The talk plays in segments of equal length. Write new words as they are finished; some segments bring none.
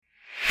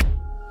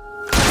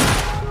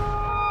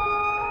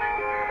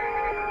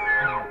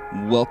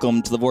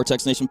Welcome to the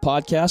Vortex Nation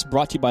podcast,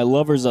 brought to you by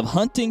lovers of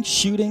hunting,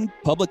 shooting,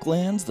 public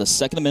lands, the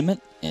Second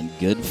Amendment, and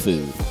good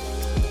food.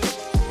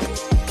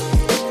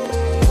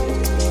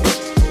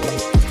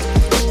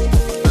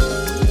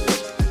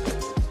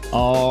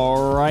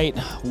 All right.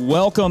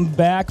 Welcome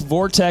back,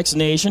 Vortex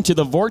Nation, to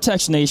the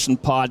Vortex Nation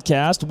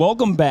podcast.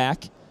 Welcome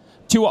back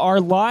to our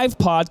live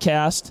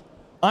podcast.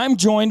 I'm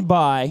joined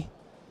by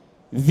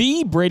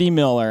the Brady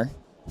Miller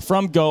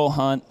from Go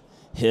Hunt.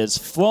 His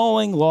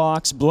flowing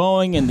locks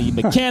blowing in the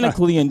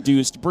mechanically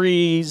induced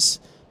breeze.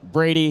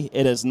 Brady,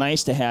 it is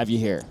nice to have you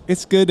here.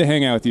 It's good to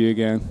hang out with you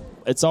again.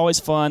 It's always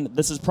fun.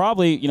 This is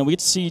probably, we get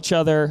to see each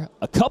other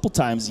a couple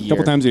times a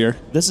year.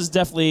 This is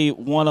definitely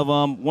one of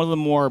them, one of the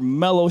more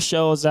mellow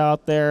shows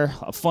out there,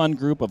 a fun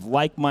group of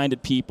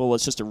like-minded people.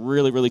 It's just a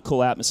really, really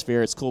cool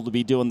atmosphere. It's cool to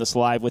be doing this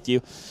live with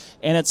you.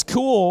 And it's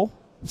cool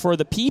for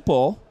the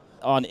people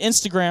on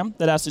Instagram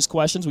that asked these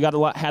questions. We had a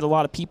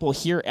lot of people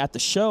here at the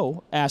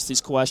show ask these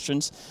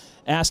questions,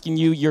 asking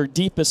you your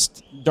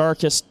deepest,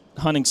 darkest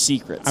hunting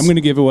secrets. I'm going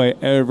to give away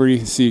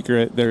every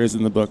secret there is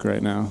in the book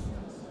right now.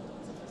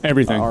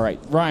 Everything. All right.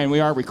 Ryan, we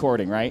are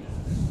recording, right?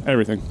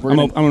 Everything. I'm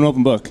an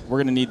open book. We're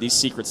going to need these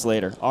secrets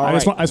later. I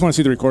just want to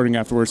see the recording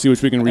afterwards, see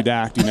which we can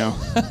redact,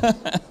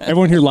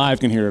 Everyone here live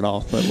can hear it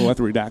all, but we'll have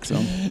to redact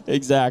some.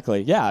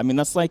 Exactly. Yeah, I mean,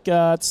 that's like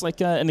it's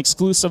like an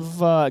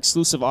exclusive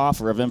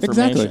offer of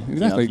information.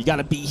 Exactly. You got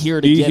to be here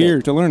to get it. Be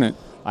here to learn it.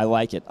 I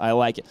like it.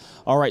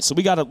 All right, so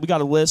we got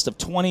a list of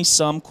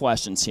 20-some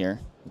questions here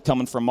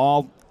coming from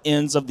all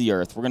ends of the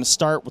earth. We're going to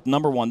start with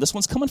number one. This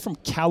one's coming from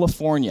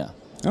California.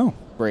 Oh,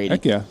 Brady.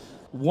 Heck yeah.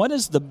 What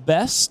is the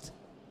best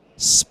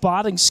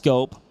spotting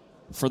scope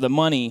for the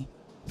money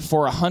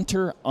for a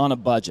hunter on a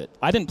budget?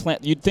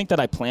 You'd think that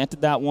I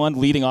planted that one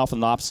leading off with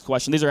an opposite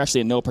question. These are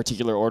actually in no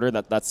particular order.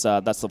 That's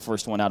the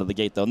first one out of the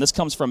gate, though. And this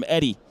comes from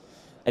Eddie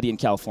in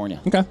California.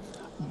 Okay.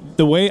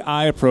 The way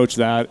I approach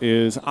that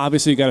is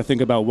obviously you got to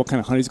think about what kind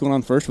of hunt he's going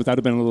on first. Would that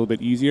have been a little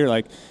bit easier?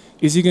 Like,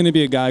 is he going to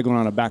be a guy going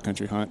on a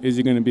backcountry hunt? Is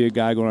he going to be a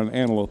guy going on an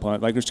antelope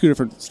hunt? Like, there's two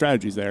different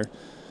strategies there.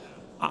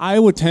 I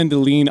would tend to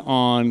lean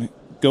on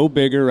go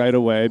bigger right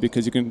away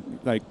because you can,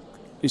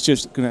 it's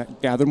just going to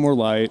gather more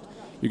light.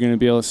 You're going to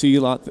be able to see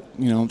a lot,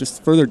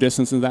 just further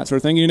distance and that sort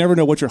of thing. You never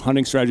know what your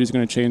hunting strategy is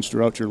going to change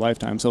throughout your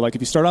lifetime. So, if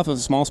you start off with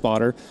a small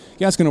spotter,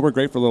 yeah, it's going to work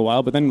great for a little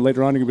while, but then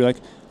later on you're going to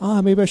be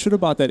like, maybe I should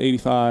have bought that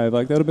 85.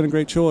 That would have been a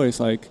great choice.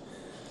 So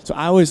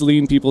I always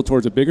lean people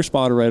towards a bigger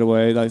spotter right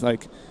away.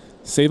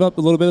 Save up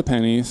a little bit of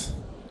pennies.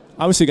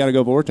 Obviously, got to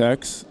go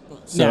Vortex.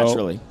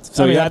 Naturally.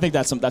 I think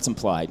that's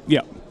implied.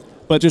 Yeah.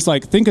 But just,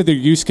 think of the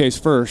use case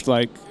first,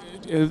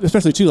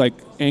 especially too,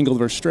 angled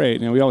versus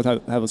straight. We always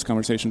have those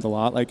conversations a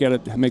lot. You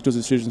got to make those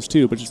decisions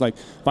too. But just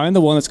find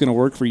the one that's going to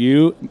work for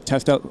you,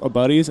 test out our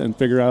buddies, and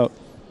figure out,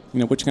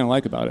 what you kind of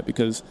like about it,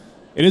 because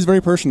it is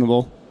very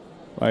personable.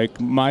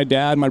 My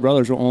dad, my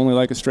brothers will only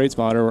like a straight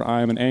spotter, where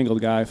I'm an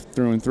angled guy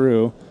through and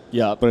through.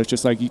 Yeah. But it's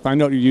just you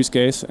find out your use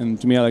case, and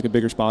to me, I like a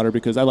bigger spotter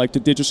because I like to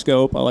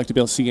digiscope. I like to be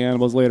able to see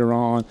animals later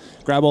on,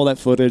 grab all that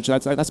footage.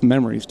 That's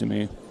memories to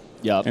me.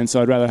 Yeah. And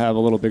so I'd rather have a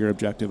little bigger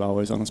objective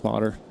always on a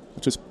spotter.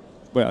 It's just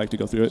the way I like to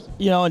go through it.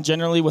 And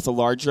generally with a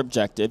larger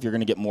objective, you're going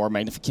to get more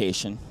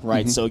magnification,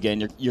 right? Mm-hmm. So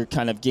again, you're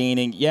kind of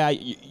gaining,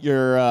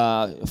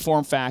 your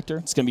form factor,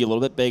 it's going to be a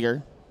little bit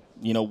bigger.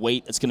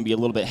 Weight, it's going to be a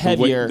little bit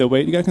heavier. The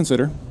weight you got to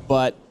consider.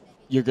 But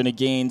you're going to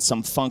gain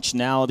some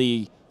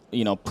functionality,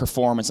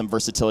 performance and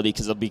versatility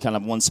because it'll be kind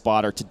of one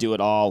spotter to do it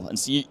all. And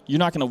so you're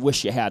not going to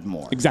wish you had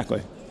more.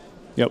 Exactly.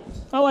 Yep.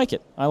 I like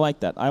it. I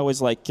like that. I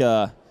always like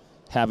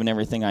having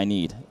everything I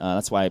need.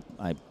 That's why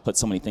I put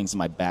so many things in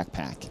my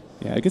backpack.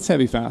 Yeah, it gets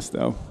heavy fast,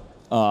 though.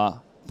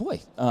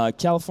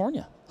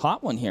 California.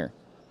 Hot one here.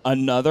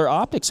 Another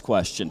optics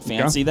question.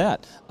 Fancy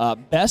that.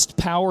 Best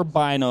power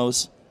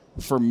binos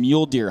for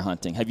mule deer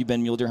hunting. Have you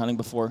been mule deer hunting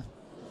before?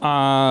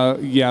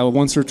 Yeah,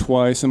 once or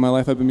twice in my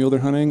life I've been mule deer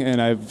hunting, and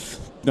I've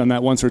done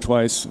that once or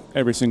twice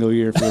every single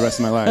year for the rest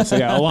of my life. So,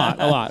 yeah, a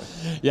lot.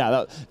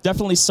 Yeah,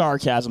 definitely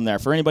sarcasm there.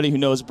 For anybody who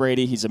knows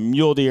Brady, he's a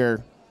mule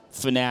deer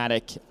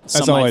fanatic.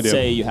 That's all I do. Some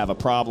might say you have a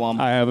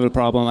problem. I have a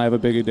problem. I have a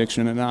big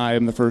addiction, and I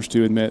am the first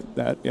to admit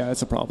that, yeah,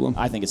 it's a problem.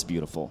 I think it's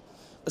beautiful.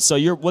 So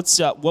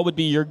what would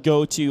be your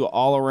go-to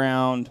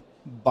all-around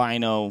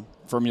bino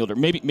for mule deer?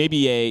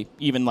 Maybe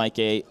even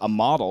a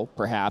model,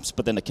 perhaps,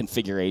 but then a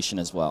configuration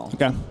as well.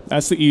 Okay,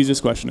 that's the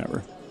easiest question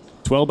ever.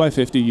 12 by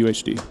 50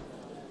 UHD.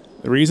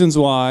 The reasons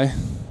why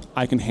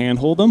I can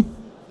handhold them,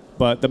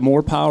 but the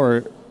more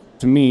power,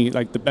 to me,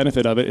 the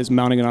benefit of it is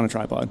mounting it on a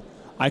tripod.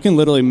 I can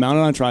literally mount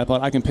it on a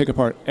tripod. I can pick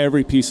apart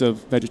every piece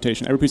of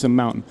vegetation, every piece of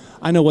mountain.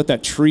 I know what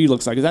that tree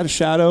looks like. Is that a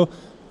shadow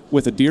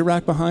with a deer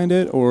rack behind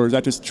it, or is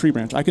that just a tree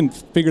branch? I can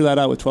figure that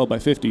out with 12 by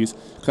 50s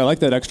because I like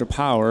that extra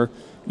power.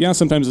 Yeah,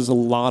 sometimes there's a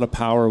lot of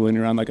power when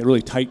you're on a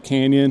really tight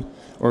canyon,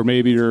 or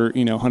maybe you're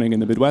hunting in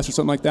the Midwest or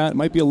something like that. It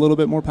might be a little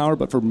bit more power,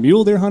 but for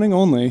mule deer hunting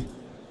only,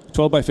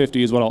 12 by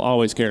 50 is what I'll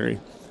always carry.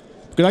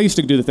 Because I used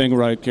to do the thing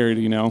where I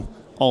carried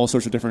all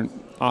sorts of different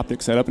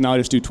optics setup, and now I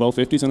just do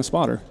 1250s and a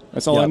spotter.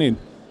 That's all I need.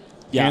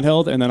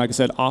 handheld, and then, like I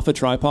said, off a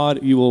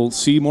tripod, you will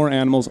see more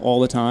animals all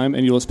the time,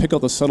 and you'll just pick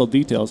out the subtle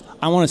details.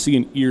 I want to see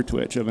an ear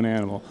twitch of an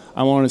animal.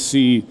 I want to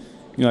see,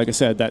 like I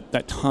said,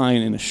 that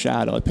tine in the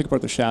shadow. I pick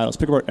apart the shadows,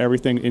 pick apart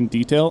everything in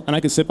detail, and I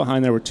can sit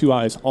behind there with 2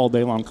 eyes all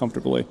day long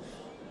comfortably.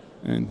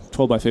 And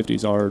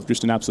 12x50s are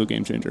just an absolute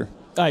game changer.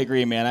 I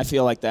agree, man. I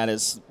feel like that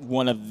is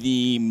one of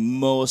the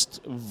most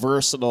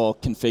versatile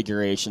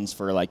configurations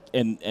for like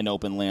an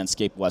open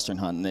landscape Western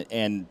hunting.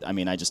 And I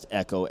mean, I just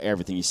echo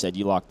everything you said.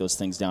 You lock those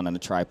things down on a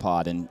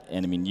tripod, and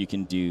I mean, you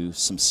can do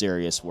some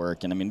serious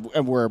work. And I mean,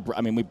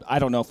 I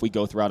don't know if we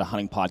go throughout a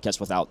hunting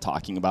podcast without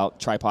talking about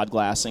tripod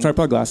glassing.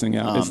 Tripod glassing,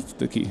 yeah, is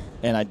the key.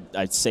 And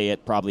I'd say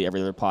it probably every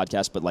other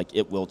podcast, but like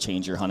it will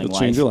change your hunting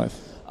life. It'll change your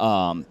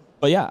life.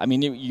 But yeah, I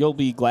mean, you'll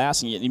be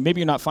glassing.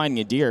 Maybe you're not finding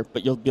a deer,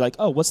 but you'll be like,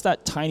 "Oh, what's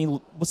that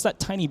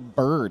tiny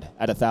bird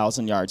at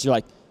 1,000 yards?" You're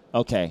like,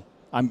 "Okay,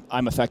 I'm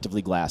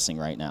effectively glassing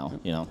right now."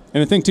 You know.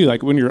 And the thing too,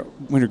 like when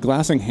you're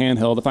glassing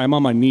handheld, if I'm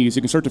on my knees,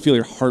 you can start to feel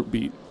your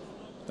heartbeat.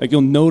 Like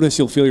you'll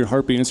feel your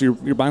heartbeat, and so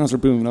your binos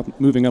are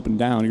moving up and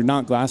down. You're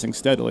not glassing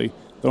steadily.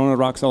 Throw on a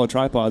rock solid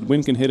tripod,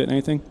 wind can hit it,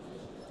 anything,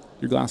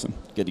 you're glassing.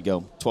 Good to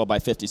go.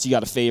 12x50. So you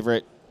got a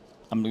favorite?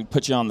 I'm going to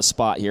put you on the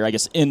spot here. I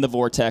guess in the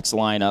Vortex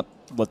lineup,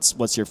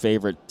 what's your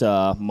favorite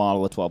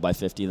model of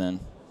 12x50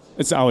 then?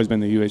 It's always been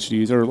the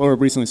UHDs, or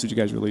recently since you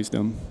guys released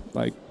them.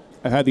 Like,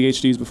 I've had the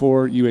HDs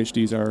before.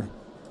 UHDs are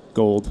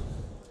gold.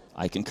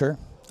 I concur.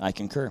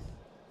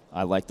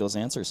 I like those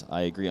answers.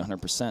 I agree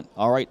 100%.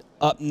 All right,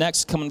 up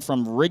next, coming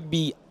from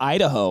Rigby,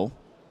 Idaho,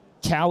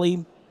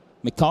 Callie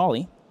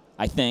McCauley,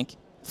 I think.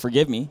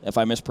 Forgive me if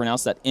I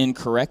mispronounced that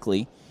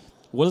incorrectly.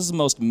 What is the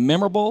most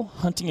memorable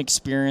hunting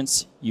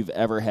experience you've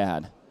ever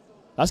had?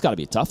 That's got to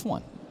be a tough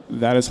one.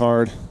 That is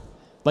hard.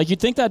 Like, you'd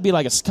think that'd be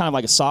like kind of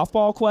like a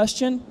softball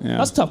question. Yeah.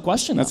 That's a tough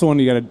question. That's the one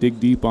you got to dig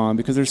deep on,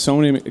 because there's so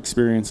many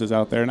experiences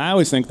out there. And I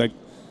always think, like,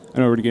 I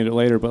know we're going to get it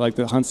later, but like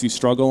the hunts you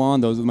struggle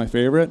on, those are my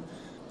favorite.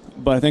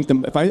 But I think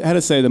if I had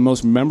to say the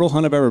most memorable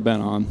hunt I've ever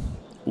been on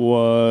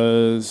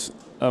was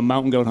a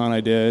mountain goat hunt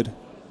I did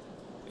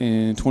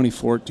in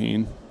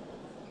 2014.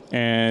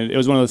 And it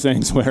was one of those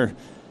things where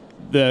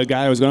the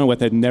guy I was going with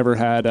had never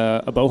had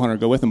a bow hunter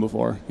go with him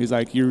before. He's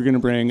like, "You're going to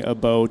bring a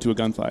bow to a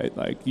gunfight.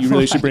 Like, you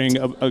really should bring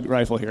a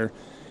rifle here."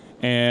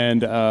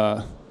 And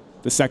the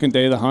second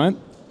day of the hunt,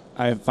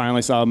 I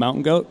finally saw a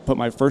mountain goat, put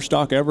my first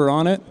stock ever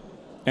on it,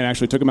 and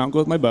actually took a mountain goat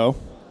with my bow.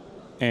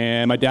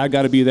 And my dad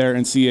got to be there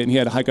and see it, and he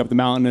had to hike up the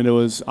mountain, and it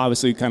was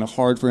obviously kind of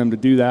hard for him to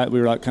do that. We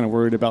were like kind of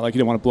worried about, like, he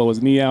didn't want to blow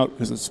his knee out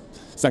because it's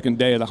second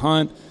day of the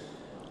hunt.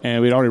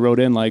 And we'd already rode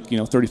in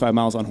 35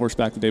 miles on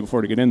horseback the day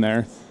before to get in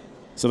there.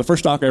 So the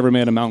first stock I ever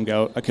made a mountain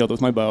goat, I killed it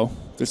with my bow.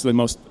 This is the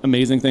most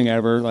amazing thing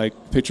ever, like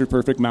picture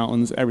perfect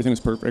mountains, everything was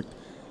perfect.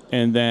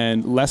 And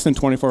then less than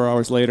 24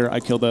 hours later, I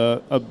killed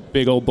a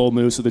big old bull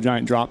moose with a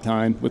giant drop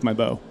tine with my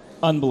bow.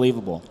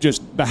 Unbelievable.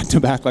 Just back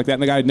to back like that.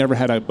 And the guy had never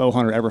had a bow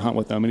hunter ever hunt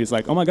with them. And he's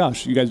like, "Oh my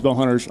gosh, you guys bow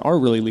hunters are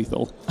really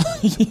lethal."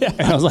 Yeah.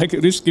 And I was like,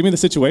 "Just give me the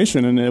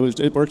situation." And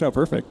it worked out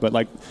perfect. But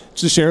like,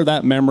 to share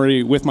that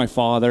memory with my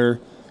father,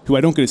 who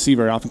I don't get to see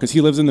very often because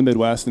he lives in the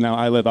Midwest and now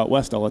I live out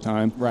west all the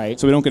time. Right.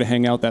 So we don't get to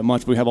hang out that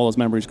much, but we have all those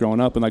memories growing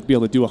up, and like be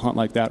able to do a hunt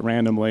like that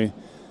randomly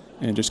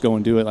and just go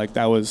and do it. Like,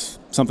 that was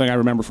something I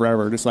remember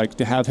forever. Just like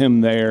to have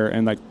him there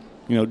and like,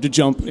 to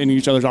jump in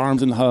each other's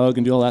arms and hug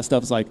and do all that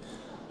stuff. It's like,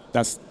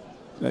 it's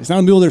not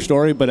a mule deer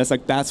story, but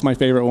that's my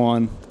favorite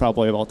one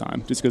probably of all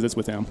time, just because it's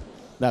with him.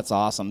 That's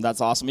awesome.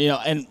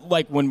 And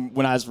like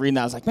when I was reading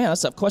that, I was like, man,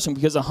 that's a tough question,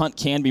 because a hunt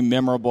can be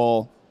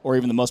memorable, or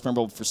even the most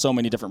memorable, for so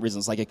many different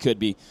reasons. Like, it could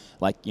be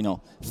like,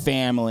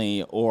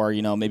 family, or,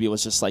 maybe it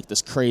was just like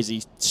this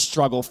crazy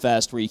struggle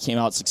fest where you came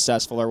out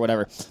successful or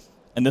whatever.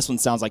 And this one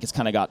sounds like it's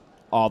kind of got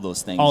all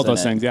those things. All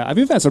those things, yeah. I've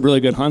even had some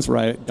really good hunts where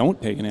I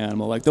don't take an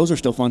animal. Like, those are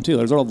still fun too.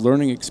 There's all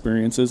learning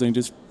experiences, and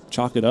you just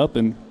chalk it up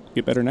and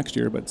get better next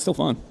year, but it's still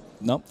fun.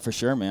 Nope, for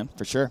sure, man.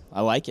 For sure.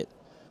 I like it.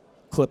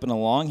 Clipping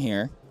along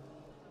here.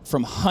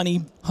 From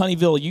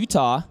Honeyville,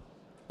 Utah,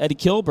 Eddie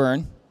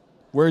Kilburn,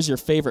 where's your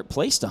favorite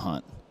place to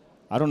hunt?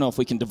 I don't know if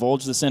we can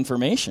divulge this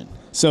information.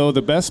 So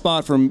the best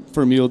spot for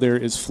mule deer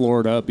is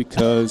Florida,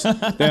 because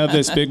they have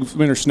this big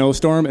winter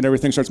snowstorm and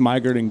everything starts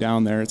migrating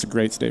down there. It's a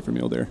great state for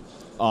mule deer.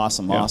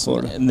 Awesome.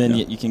 Florida. And then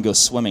you can go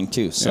swimming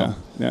too. So.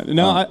 Yeah.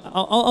 No,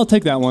 I'll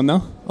take that one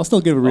though. I'll still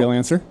give a real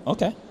answer.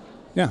 Okay.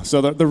 Yeah.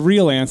 So the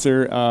real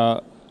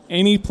answer,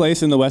 any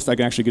place in the West I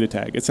can actually get a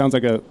tag. It sounds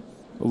like a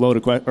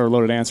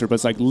loaded answer, but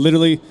it's like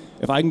literally,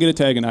 if I can get a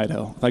tag in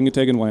Idaho, if I can get a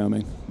tag in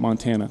Wyoming,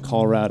 Montana,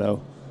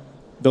 Colorado,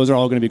 those are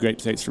all going to be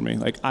great states for me.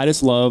 Like, I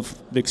just love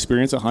the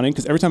experience of hunting,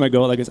 because every time I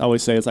go, like I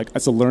always say,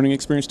 it's a learning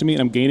experience to me,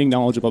 and I'm gaining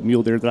knowledge about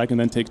mule deer that I can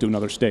then take to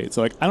another state.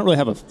 So like, I don't really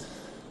have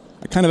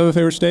I kind of have a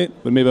favorite state,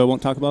 but maybe I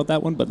won't talk about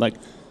that one. But like,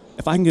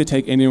 if I can get a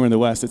tag anywhere in the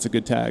West, it's a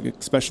good tag.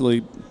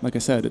 Especially, like I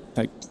said,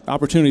 like,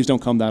 opportunities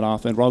don't come that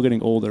often. We're all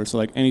getting older, so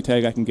like any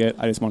tag I can get,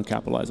 I just want to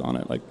capitalize on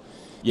it. Like,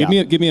 give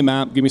me a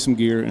map, give me some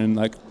gear, and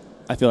like,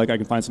 I feel like I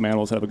can find some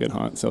animals that have a good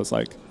hunt. So it's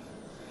like,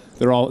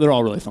 they're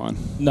all really fun.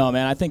 No,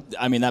 man, I think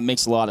that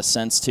makes a lot of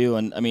sense too.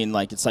 And I mean,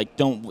 like, it's like,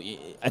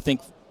 I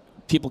think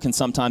people can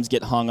sometimes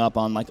get hung up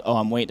on like, oh,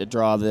 I'm waiting to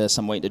draw this,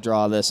 I'm waiting to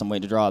draw this, I'm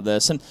waiting to draw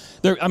this, and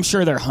I'm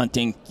sure they're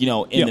hunting,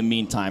 in the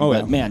meantime.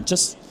 But man,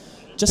 just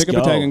pick up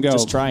a tag and go.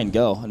 Just try and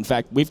go. In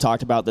fact, we've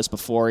talked about this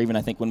before. Even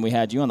I think when we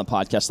had you on the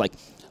podcast, like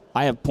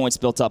I have points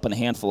built up in a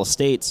handful of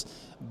states,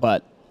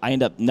 but I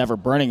end up never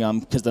burning them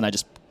because then I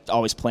just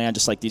always plan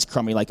just like these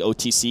crummy like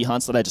OTC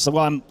hunts that I just said,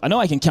 well, I know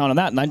I can count on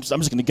that, and I'm just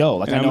going to go.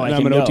 Like I'm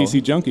an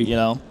OTC junkie.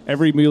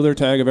 Every mule deer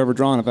tag I've ever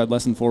drawn, I've had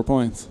less than 4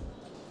 points.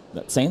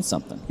 That's saying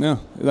something. Yeah,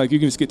 like you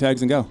can just get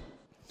tags and go.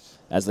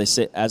 As they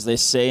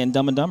say in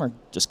Dumb and Dumber,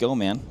 just go,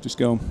 man. Just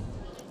go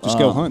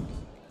hunt.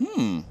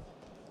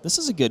 This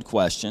is a good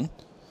question.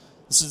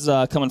 This is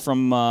coming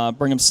from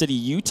Brigham City,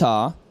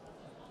 Utah.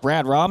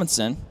 Brad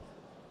Robinson.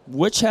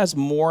 Which has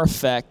more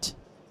effect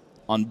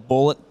on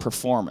bullet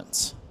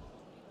performance?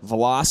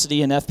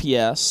 Velocity and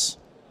FPS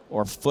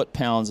or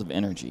foot-pounds of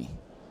energy?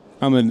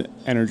 I'm an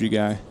energy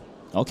guy.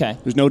 Okay.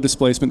 There's no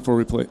replacement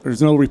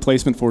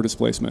for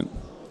displacement.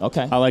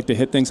 Okay. I like to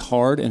hit things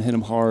hard and hit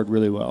them hard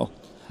really well.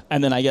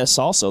 And then I guess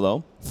also,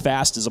 though,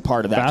 fast is a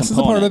part of that Fast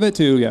component. is a part of it,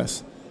 too,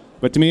 yes.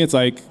 But to me, it's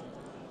like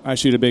I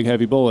shoot a big,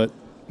 heavy bullet,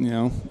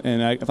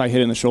 and if I hit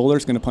it in the shoulder,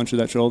 it's going to punch through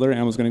that shoulder,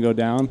 animal's going to go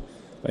down.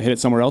 If I hit it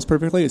somewhere else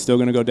perfectly, it's still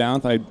going to go down.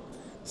 If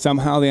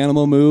somehow the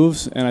animal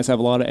moves and I just have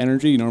a lot of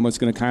energy, normally it's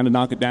going to kind of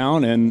knock it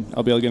down, and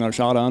I'll be able to get another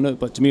shot on it.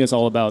 But to me, it's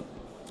all about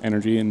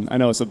energy. And I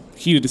know it's a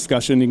heated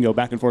discussion. You can go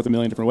back and forth a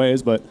million different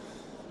ways, but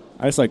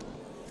I just like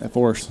that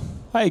force.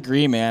 I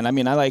agree, man. I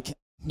mean, I like,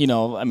 you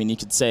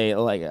could say,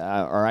 like,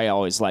 or I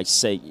always like to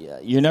say,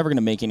 you're never going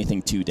to make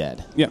anything too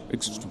dead. Yeah,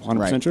 it's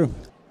 100% true.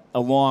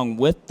 Along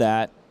with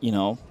that,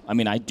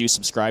 I do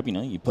subscribe,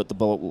 you put the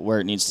bullet where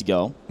it needs to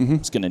go. Mm-hmm.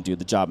 It's going to do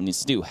the job it needs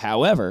to do.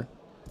 However,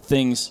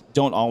 things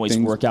don't always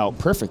work out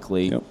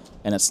perfectly. Yep.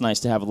 And it's nice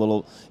to have a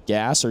little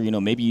gas, or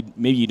maybe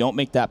you don't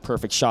make that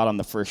perfect shot on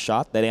the first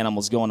shot. That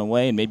animal's going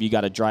away, and maybe you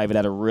got to drive it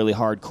at a really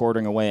hard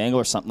quartering away angle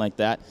or something like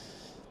that.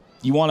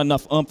 You want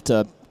enough oomph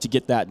to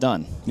get that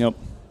done. Yep.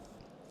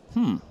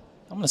 I'm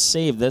going to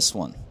save this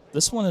one.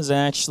 This one is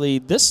actually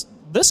this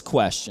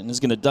question is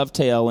going to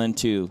dovetail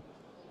into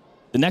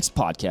the next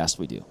podcast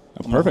we do.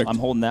 Oh, perfect. I'm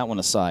holding that one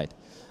aside.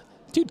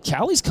 Dude,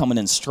 Callie's coming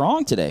in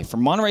strong today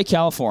from Monterey,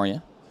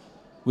 California.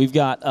 We've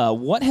got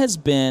what has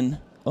been.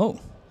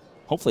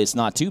 Hopefully it's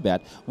not too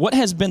bad. What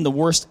has been the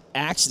worst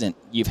accident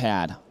you've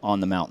had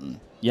on the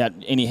mountain? You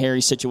had any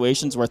hairy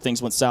situations where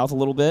things went south a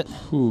little bit?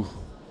 Whew.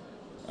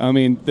 I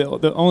mean,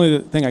 the only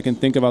thing I can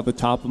think of off the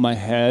top of my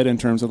head in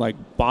terms of like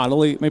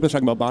bodily, maybe let's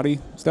talk about body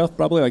stuff,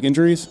 probably like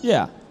injuries.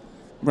 Yeah.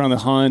 Around the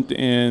hunt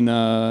in,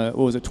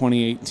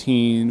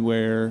 2018,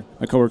 where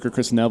my coworker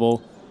Chris Neville,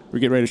 we were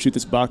getting ready to shoot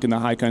this buck in the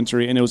high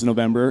country, and it was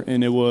November,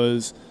 and it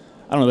was,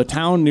 the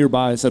town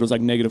nearby said it was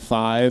like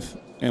 -5,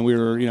 and we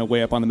were,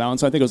 way up on the mountain,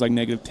 so I think it was like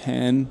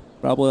 -10,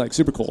 probably, like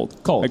super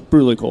cold. Cold. Like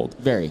brutally cold.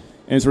 Very.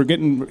 And so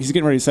he's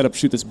getting ready to set up to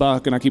shoot this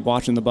buck, and I keep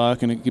watching the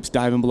buck, and it keeps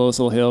diving below this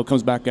little hill,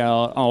 comes back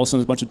out, all of a sudden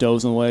there's a bunch of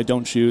does in the way,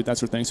 don't shoot, that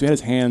sort of thing. So he had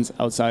his hands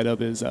outside of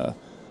his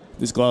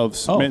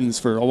gloves, mittens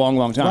for a long,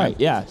 long time. Right,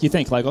 yeah. You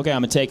think like, okay,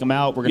 I'm going to take him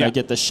out, we're going to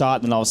get this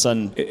shot, and then all of a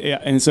sudden.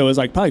 And so it was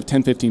like probably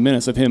 10, 15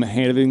 minutes of him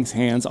having his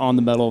hands on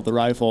the metal of the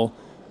rifle,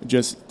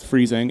 just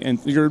freezing,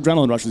 and your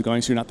adrenaline rush is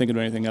going, so you're not thinking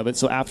of anything of it.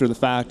 So after the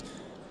fact,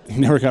 he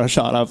never got a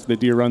shot off, the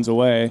deer runs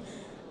away,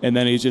 and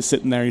then he's just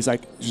sitting there, he's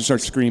like, just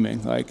starts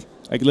screaming, like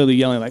literally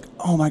yelling, like,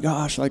 oh my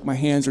gosh, like my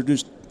hands are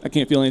just, I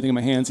can't feel anything in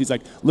my hands. He's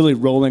like literally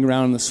rolling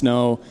around in the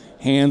snow,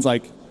 hands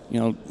like,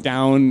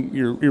 down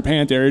your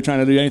pant area, trying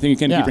to do anything you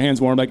can to keep your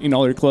hands warm, like in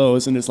all your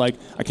clothes, and just like,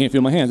 I can't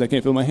feel my hands.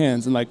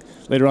 And like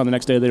later on the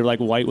next day, they were like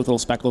white with little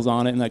speckles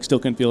on it, and like still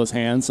couldn't feel his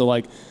hands. So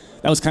like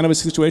that was kind of a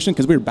situation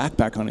because we were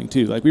backpack hunting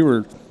too. Like we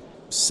were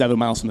 7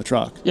 miles from the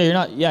truck. Yeah, you're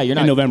not.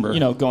 In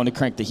November. Going to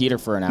crank the heater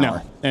for an hour.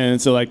 No.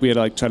 And so like we had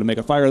to like try to make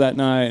a fire that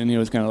night, and he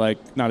was kind of like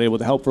not able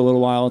to help for a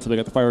little while until we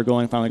got the fire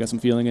going. Finally got some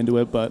feeling into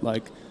it, but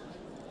like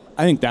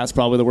I think that's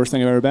probably the worst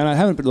thing I've ever been. I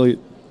haven't really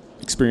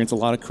experienced a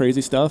lot of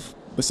crazy stuff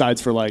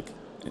besides for like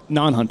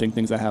non-hunting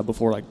things I have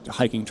before, like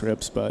hiking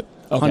trips, but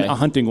a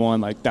hunting one,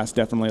 like that's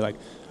definitely like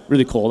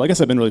really cold. I guess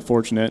I've been really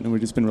fortunate, and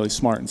we've just been really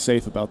smart and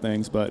safe about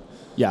things, but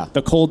yeah,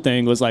 the cold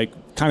thing was like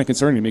kind of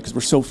concerning to me because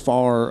we're so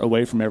far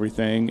away from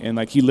everything, and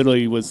like he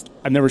literally was,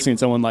 I've never seen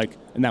someone like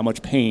in that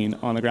much pain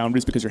on the ground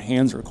just because your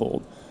hands are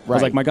cold. Right. I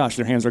was like, my gosh,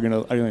 their hands are going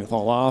to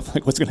fall off.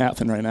 Like what's going to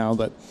happen right now?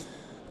 But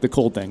the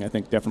cold thing, I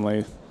think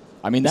definitely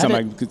something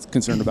I'm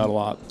concerned about a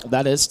lot.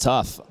 That is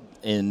tough.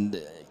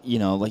 And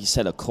like you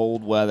said, a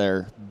cold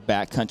weather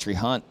backcountry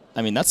hunt.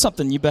 I mean, that's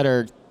something you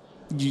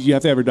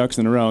have to have your ducks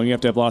in a row, and you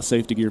have to have a lot of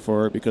safety gear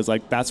for it because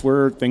like that's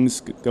where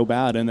things go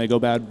bad, and they go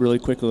bad really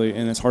quickly,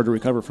 and it's hard to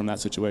recover from that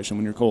situation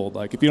when you're cold.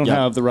 Like if you don't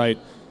have the right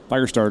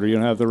fire starter, you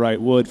don't have the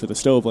right wood for the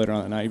stove later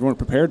on at night, you weren't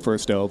prepared for a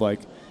stove, like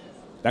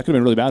that could have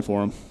been really bad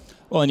for him.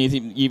 Well, and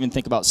you even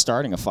think about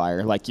starting a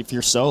fire. Like if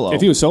you're solo.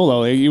 If he was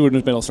solo, he wouldn't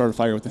have been able to start a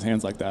fire with his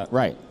hands like that.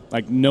 Right.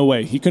 Like no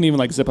way. He couldn't even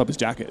like zip up his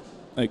jacket.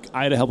 Like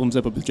I had to help him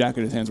zip up his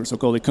jacket. His hands were so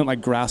cold. He couldn't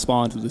like grasp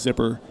onto the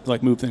zipper to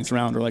like move things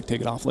around or like take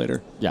it off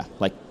later. Yeah,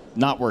 like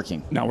not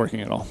working. Not working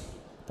at all.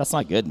 That's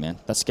not good, man.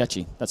 That's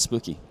sketchy. That's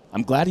spooky.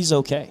 I'm glad he's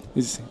okay.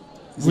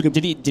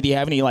 Did he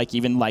have any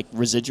even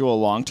residual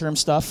long-term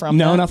stuff from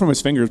that? No, not from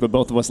his fingers, but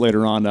both of us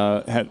later on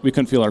we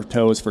couldn't feel our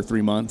toes for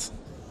 3 months.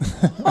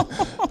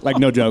 Like,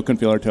 no joke, couldn't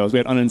feel our toes. We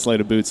had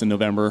uninsulated boots in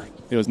November.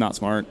 It was not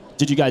smart.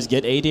 Did you guys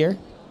get a deer?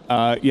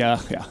 Yeah.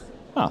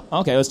 Oh,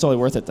 okay. It was totally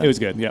worth it then. It was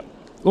good, yep.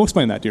 We'll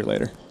explain that deer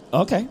later.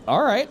 Okay,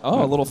 all right.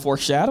 Oh, a little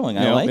foreshadowing.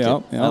 I like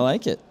it. I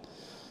like it.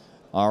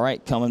 All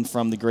right, coming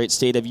from the great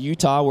state of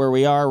Utah, where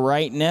we are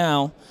right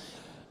now,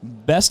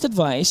 best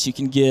advice you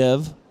can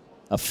give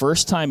a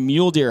first-time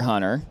mule deer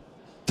hunter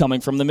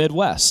coming from the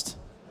Midwest.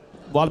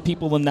 A lot of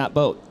people in that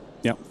boat.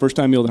 Yeah,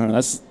 first-time mule deer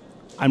hunter.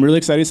 I'm really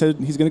excited he said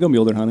he's going to go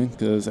mule deer hunting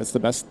because that's the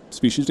best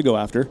species to go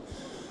after.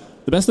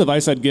 The best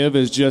advice I'd give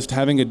is just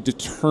having a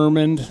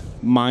determined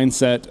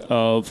mindset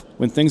of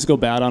when things go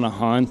bad on a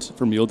hunt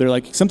for mule deer.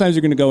 Like, sometimes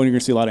you're going to go and you're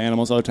going to see a lot of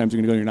animals. Other times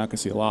you're going to go and you're not going to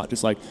see a lot.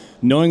 Just like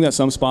knowing that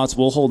some spots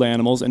will hold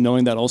animals and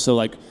knowing that also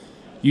like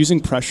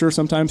using pressure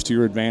sometimes to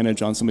your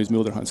advantage on some of these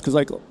mule deer hunts. Because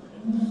like a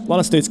lot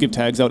of states give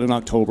tags out in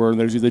October, and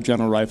there's either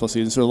general rifle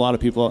season, so a lot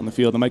of people out in the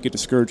field. It might get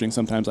discouraging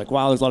sometimes, like,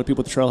 wow, there's a lot of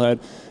people at the trailhead.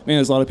 Man,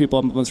 there's a lot of people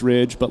up on this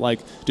ridge. But, like,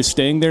 just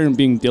staying there and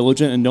being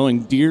diligent and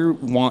knowing deer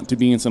want to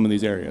be in some of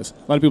these areas.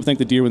 A lot of people think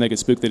the deer, when they get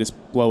spooked, they just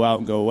blow out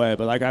and go away.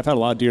 But, like, I've had a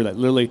lot of deer that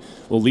literally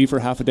will leave for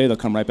half a day. They'll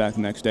come right back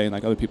the next day, and,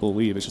 like, other people will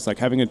leave. It's just, like,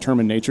 having a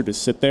determined nature to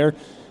sit there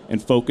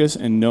and focus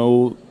and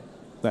know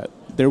that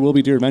there will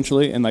be deer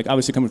eventually. And, like,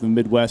 obviously coming from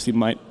the Midwest, you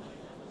might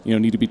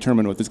need to be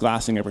determined with his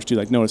glassing efforts too.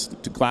 Like, notice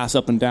to glass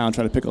up and down,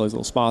 try to pick all these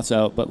little spots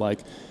out. But,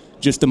 like,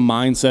 just the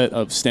mindset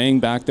of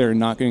staying back there and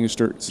not getting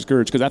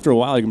discouraged. Because after a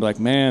while, you can be like,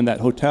 man, that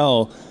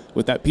hotel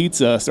with that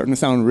pizza starting to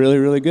sound really,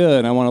 really good.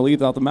 And I want to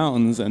leave out the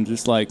mountains. And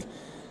just, like,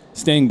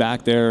 staying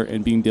back there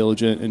and being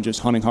diligent and just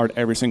hunting hard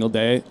every single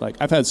day. Like,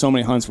 I've had so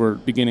many hunts where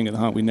beginning of the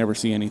hunt, we never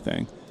see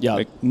anything. Yeah.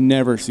 Like,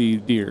 never see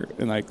deer.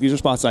 And, like, these are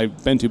spots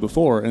I've been to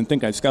before and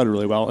think I've scouted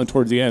really well. And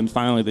towards the end,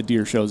 finally the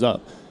deer shows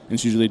up. And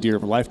it's usually a deer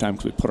of a lifetime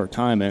because we put our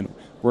time in,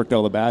 worked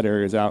all the bad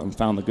areas out, and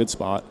found the good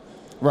spot.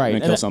 Right.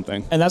 And kill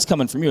something. And that's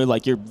coming from you.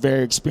 Like, you're a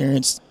very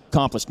experienced,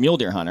 accomplished mule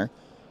deer hunter.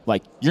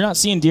 Like, you're not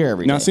seeing deer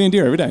every day. Not seeing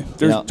deer every day.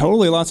 There's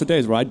totally lots of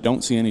days where I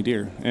don't see any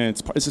deer. And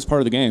it's just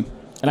part of the game.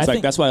 And it's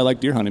like, that's why I like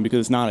deer hunting,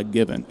 because it's not a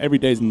given. Every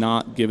day is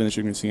not given that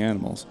you're going to see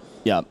animals.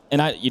 Yeah.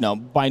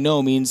 And by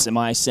no means am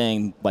I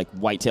saying, like,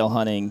 whitetail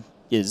hunting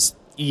is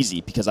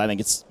easy, because I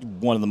think it's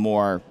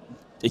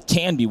it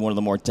can be one of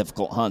the more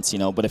difficult hunts,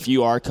 but if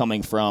you are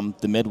coming from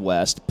the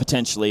Midwest,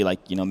 potentially, like,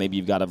 maybe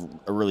you've got a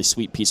really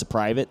sweet piece of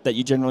private that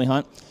you generally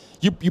hunt,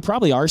 you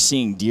probably are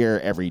seeing deer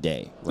every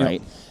day,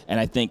 right? Yeah. And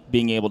I think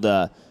being able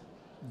to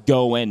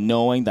go in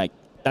knowing that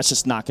that's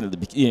just not going to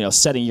be,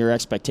 setting your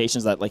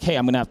expectations that, like, hey,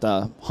 I'm going to have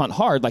to hunt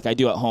hard like I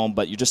do at home,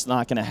 but you're just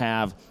not going to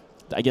have,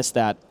 I guess,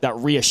 that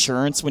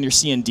reassurance when you're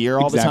seeing deer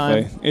all the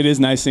time. It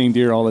is nice seeing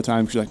deer all the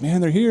time, because you're like, man,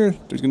 they're here.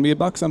 There's going to be a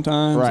buck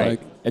sometimes. Right.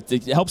 Like,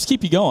 it helps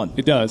keep you going.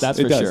 It does. That's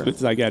for sure. But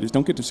it's like, just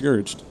don't get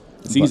discouraged.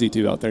 It's easy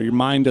to out there. Your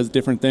mind does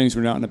different things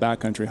when you're out in a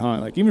backcountry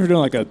hunt. Like, even if you're doing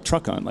like a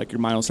truck hunt, like, your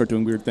mind will start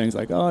doing weird things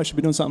like, oh, I should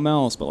be doing something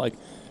else. But, like,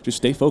 just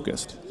stay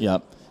focused.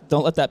 Yep.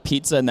 Don't let that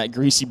pizza and that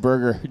greasy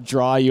burger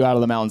draw you out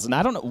of the mountains. And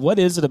I don't know, what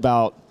is it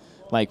about,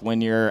 like,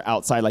 when you're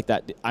outside like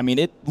that? I mean,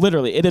 it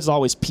is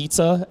always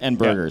pizza and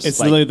burgers. Yeah, it's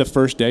literally the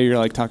first day you're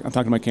like, I'm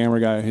talking to my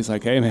camera guy. He's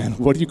like, hey, man,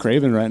 what are you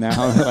craving right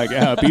now? I'm like,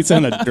 yeah, pizza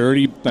and a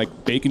dirty,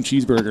 like, bacon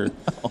cheeseburger.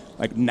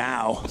 Like,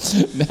 now.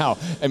 Now,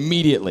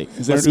 immediately.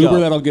 Is there an Uber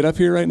that'll get up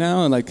here right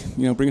now and, like,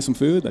 bring us some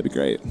food? That'd be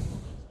great.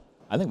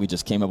 I think we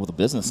just came up with a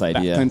business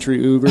idea.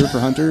 Backcountry Uber for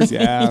hunters.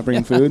 Yeah,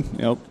 bringing food.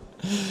 Yep.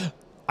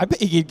 I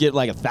bet you could get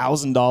like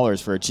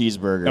 $1,000 for a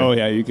cheeseburger. Oh,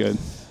 yeah, you could.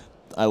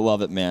 I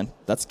love it, man.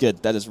 That's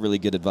good. That is really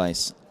good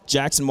advice.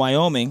 Jackson,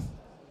 Wyoming.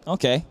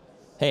 Okay.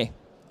 Hey,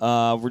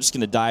 we're just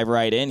going to dive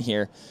right in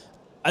here.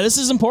 This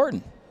is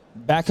important.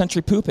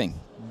 Backcountry pooping.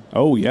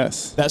 Oh,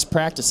 yes. Best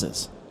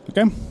practices.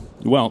 Okay.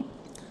 Well,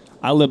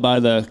 I live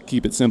by the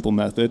keep it simple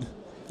method.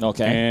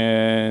 Okay.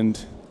 And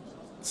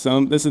this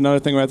is another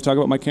thing where I have to talk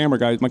about my camera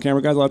guys. My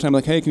camera guys a lot of times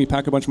like, hey, can you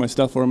pack a bunch of my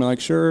stuff for me? I'm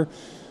like, sure.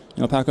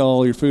 Pack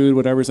all your food,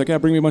 whatever. He's like, yeah,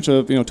 bring me a bunch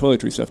of,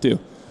 toiletry stuff too.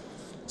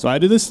 So I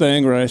do this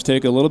thing where I just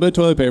take a little bit of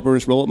toilet paper,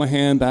 just roll it with my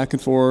hand back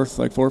and forth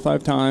like 4 or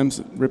 5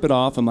 times, rip it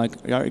off. I'm like,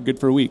 yeah, good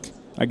for a week.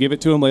 I give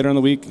it to him later in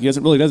the week. He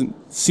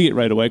doesn't see it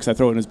right away because I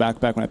throw it in his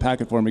backpack when I pack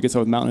it for him. He gets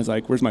over the mountain. He's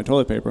like, where's my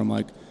toilet paper? I'm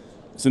like,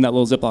 it's in that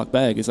little Ziploc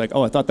bag. He's like,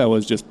 oh, I thought that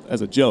was just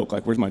as a joke.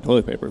 Like, where's my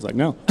toilet paper? It's like,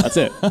 no, that's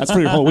it. That's for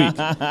your whole week.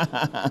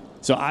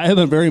 So I have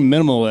a very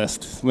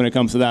minimalist when it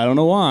comes to that. I don't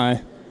know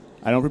why.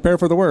 I don't prepare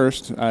for the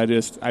worst. I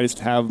just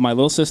have my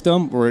little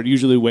system where it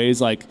usually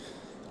weighs like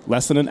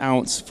less than an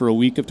ounce for a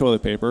week of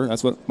toilet paper.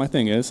 That's what my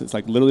thing is. It's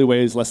like literally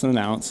weighs less than an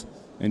ounce,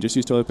 and just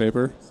use toilet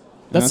paper.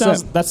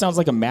 That sounds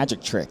like a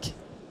magic trick.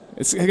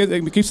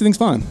 It keeps things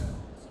fun.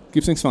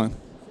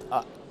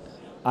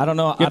 I don't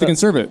know. You have to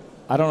conserve it.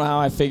 I don't know how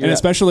I figure it. And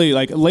especially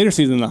like later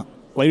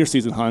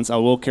season hunts, I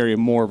will carry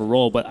more of a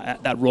roll,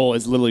 but that roll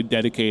is literally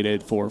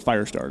dedicated for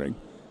fire starting,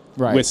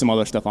 right, with some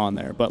other stuff on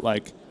there. But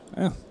like,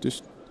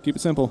 just Keep it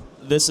simple.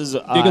 This is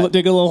dig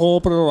a little hole,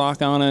 put a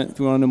rock on it if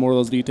you want to know more of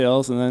those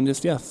details, and then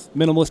just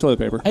minimalist toilet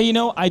paper. Hey,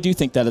 I do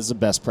think that is the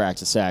best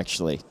practice.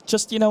 Actually,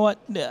 just you know what,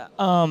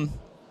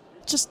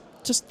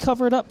 just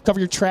cover it up, cover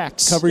your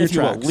tracks,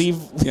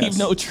 leave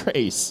no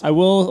trace. I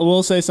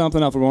will say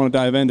something else. We want to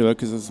dive into it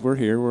because we're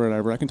here,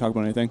 whatever. I can talk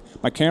about anything.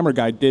 My camera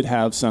guy did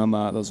have some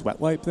those wet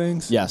wipe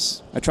things.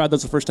 Yes, I tried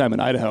those the first time in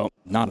Idaho.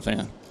 Not a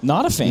fan.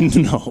 Not a fan.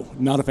 No,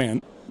 not a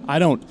fan. I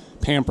don't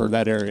pamper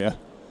that area.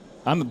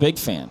 I'm a big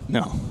fan.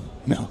 No,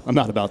 I'm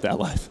not about that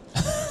life.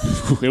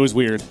 It was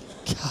weird.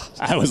 God.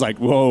 I was like,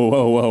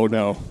 whoa,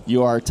 no.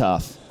 You are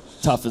tough.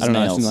 Tough as nails. I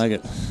don't know, I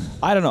didn't like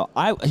it. I don't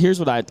know. Here's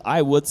what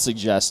I would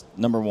suggest.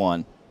 Number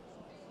one,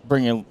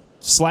 bring in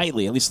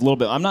slightly, at least a little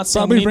bit. I'm not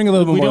saying we bring a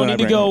little bit more.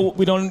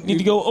 We don't need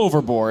to go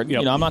overboard.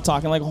 Yep. I'm not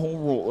talking like a whole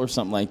roll or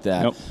something like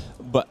that. Nope.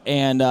 But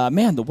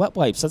man, the wet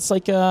wipes. That's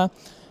like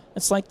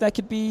it's like that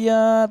could be.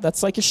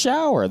 That's like a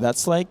shower.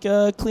 That's like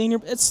clean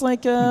your. It's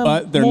like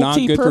but they're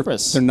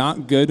multi-purpose. They're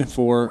not good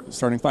for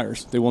starting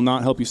fires. They will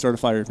not help you start a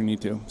fire if you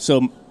need to.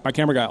 So my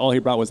camera guy, all he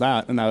brought was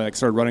that, and I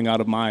started running out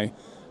of my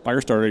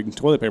fire starting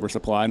toilet paper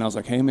supply, and I was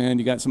like, "Hey man,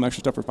 you got some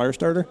extra stuff for fire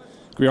starter?"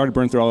 We already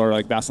burned through all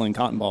our Vaseline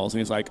cotton balls, and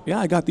he's like, "Yeah,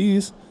 I got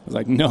these." I was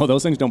like, "No,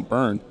 those things don't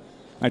burn."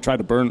 I tried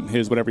to burn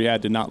his whatever he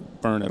had, did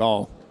not burn at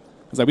all.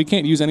 I was like, "We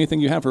can't use anything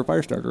you have for a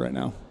fire starter right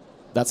now."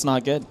 That's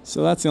not good.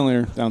 So that's the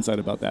only downside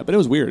about that. But it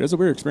was weird. It was a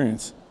weird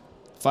experience.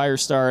 Fire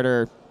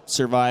starter,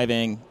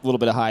 surviving, a little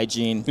bit of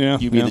hygiene. Yeah,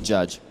 you be the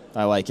judge.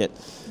 I like it.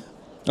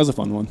 That was a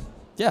fun one.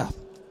 Yeah.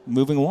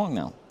 Moving along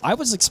now. I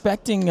was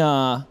expecting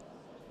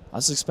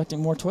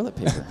more toilet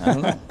paper. I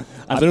don't know.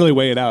 I literally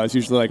weigh it out. It's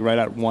usually like right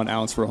at 1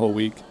 ounce for a whole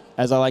week.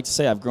 As I like to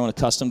say, I've grown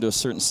accustomed to a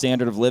certain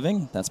standard of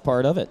living. That's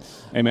part of it.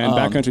 Hey, man,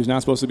 backcountry's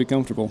not supposed to be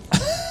comfortable.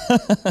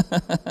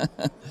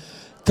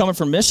 Coming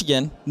from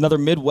Michigan, another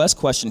Midwest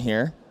question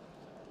here.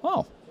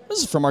 Oh, this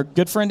is from our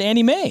good friend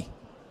Andy May.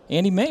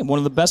 Andy May, one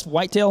of the best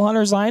whitetail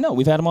hunters I know.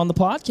 We've had him on the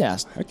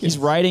podcast. He's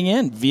writing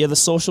in via the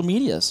social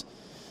medias.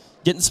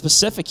 Getting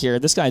specific here,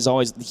 this guy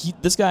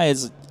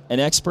is an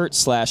expert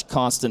 /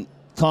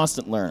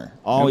 constant learner.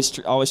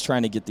 Always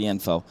trying to get the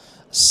info.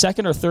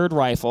 Second or third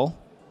rifle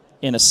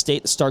in a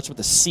state that starts with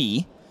a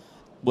C,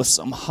 with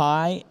some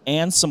high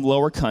and some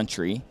lower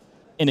country,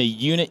 in a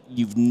unit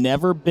you've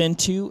never been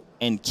to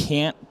and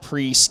can't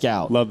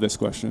pre-scout. Love this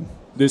question.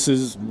 This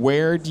is...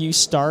 Where do you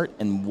start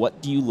and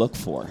what do you look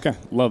for? Okay,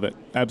 love it.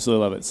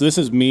 Absolutely love it. So this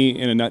is me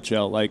in a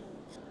nutshell.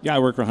 I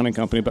work for a hunting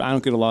company, but I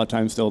don't get a lot of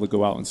time still to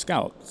go out and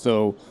scout.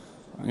 So,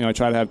 I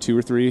try to have 2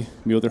 or 3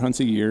 mule deer hunts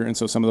a year, and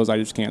so some of those I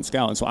just can't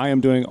scout. And so I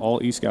am doing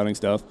all e-scouting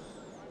stuff.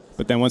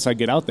 But then once I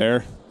get out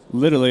there,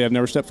 literally I've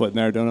never stepped foot in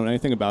there, don't know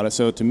anything about it.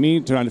 So to me,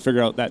 trying to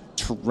figure out that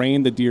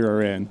terrain the deer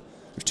are in,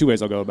 there's 2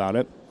 ways I'll go about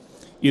it.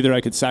 Either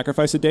I could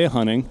sacrifice a day of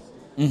hunting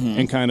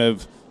and kind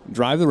of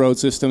drive the road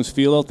systems,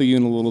 feel out the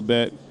unit a little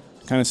bit,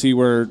 kind of see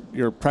where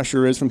your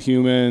pressure is from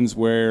humans,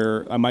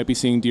 where I might be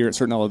seeing deer at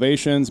certain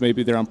elevations.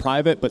 Maybe they're on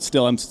private, but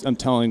still I'm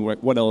telling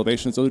what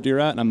elevations those deer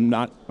at, and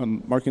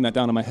I'm marking that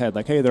down in my head,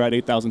 like, hey, they're at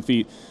 8,000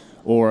 feet,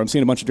 or I'm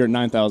seeing a bunch of deer at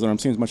 9,000, or I'm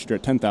seeing a bunch of deer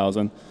at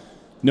 10,000,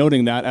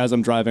 noting that as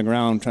I'm driving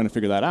around trying to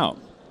figure that out.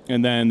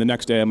 And then the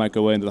next day I might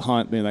go into the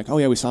hunt being like, oh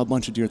yeah, we saw a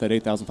bunch of deer at that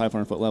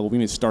 8,500 foot level. We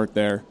need to start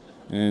there,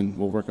 and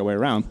we'll work our way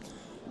around.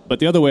 But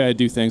the other way I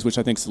do things, which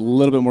I think is a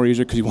little bit more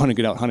easier because you want to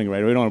get out hunting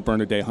right away. You don't want to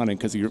burn a day hunting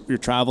because you're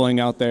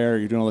traveling out there,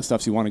 you're doing all the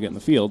stuff, so you want to get in the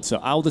field. So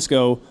I'll just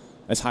go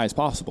as high as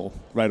possible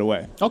right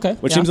away. Okay.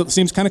 Which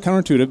seems kind of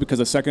counterintuitive because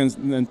a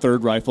second and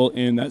third rifle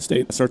in that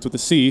state that starts with a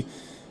C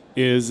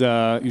is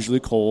usually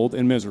cold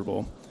and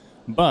miserable.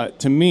 But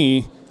to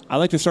me, I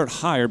like to start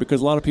higher because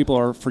a lot of people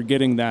are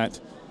forgetting that,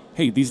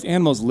 hey, these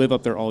animals live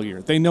up there all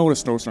year. They know what a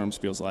snowstorm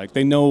feels like.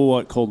 They know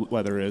what cold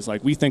weather is.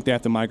 Like, we think they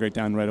have to migrate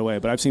down right away,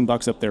 but I've seen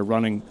bucks up there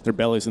running their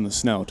bellies in the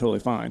snow, totally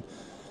fine.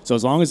 So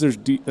as long as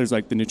there's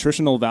like the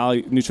nutritional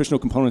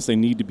components they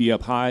need to be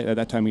up high at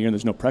that time of year and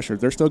there's no pressure,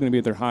 they're still going to be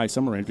at their high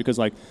summer range because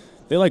like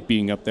they like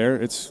being up there.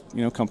 It's,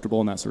 comfortable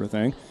and that sort of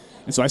thing.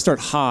 And so I start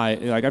high.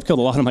 Like, I've killed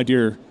a lot of my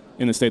deer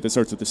in the state that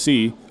starts with the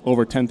C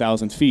over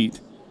 10,000 feet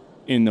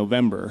in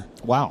November.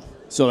 Wow.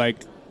 So like,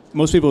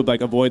 most people would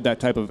like avoid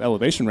that type of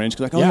elevation range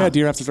because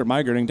deer have to start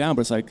migrating down,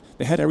 but it's like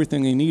they had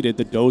everything they needed.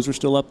 The does are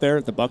still up there,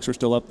 the bucks are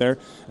still up there,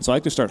 and so I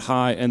like to start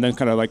high and then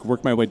kind of like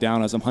work my way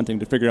down as I'm hunting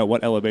to figure out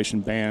what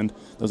elevation band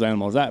those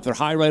animals are at. If they're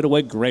high right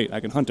away, great, I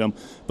can hunt them,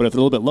 but if they're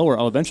a little bit lower,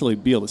 I'll eventually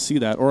be able to see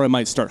that, or I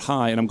might start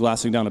high and I'm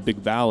glassing down a big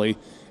valley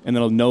and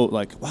then I'll note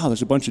like, wow,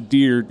 there's a bunch of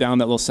deer down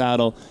that little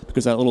saddle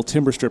because that little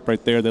timber strip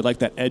right there, they like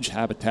that edge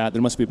habitat.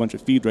 There must be a bunch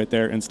of feed right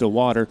there and still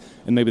water,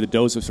 and maybe the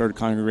does have started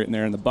congregating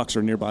there and the bucks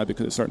are nearby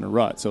because it's starting to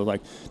rut. So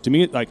like, to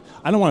me, like,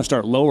 I don't want to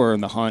start lower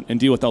in the hunt and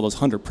deal with all those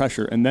hunter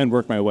pressure and then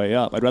work my way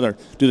up. I'd rather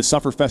do the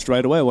sufferfest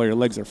right away while your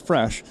legs are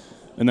fresh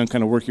and then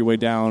kind of work your way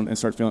down and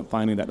start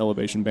finding that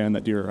elevation band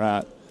that deer are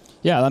at.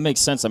 Yeah, that makes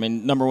sense. I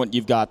mean, number one,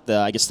 you've got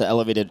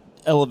the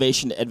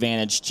elevation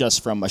advantage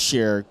just from a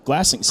sheer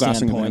glassing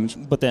standpoint,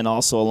 advantage. But then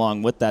also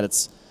along with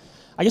that,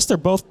 I guess they're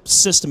both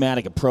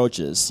systematic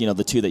approaches,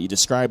 the two that you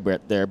described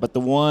right there. But the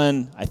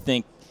one, I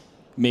think,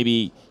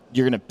 maybe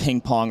you're going to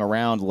ping pong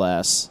around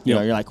less. You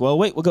know, you're like, well,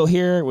 wait, we'll go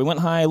here. We went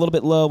high, a little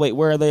bit low. Wait,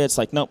 where are they? It's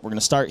like, nope, we're going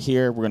to start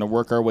here. We're going to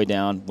work our way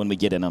down. When we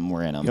get in them,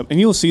 we're in them. Yep. And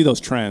you'll see those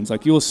trends.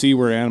 Like, you'll see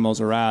where animals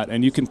are at,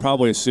 and you can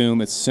probably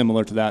assume it's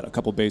similar to that a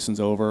couple basins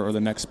over or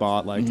the next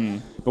spot. Like,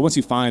 but once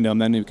you find them,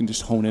 then you can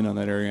just hone in on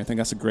that area. I think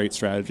that's a great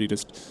strategy.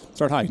 Just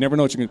start high. You never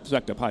know what you can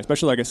expect up high.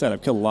 Especially, like I said,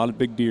 I've killed a lot of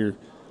big deer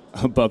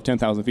above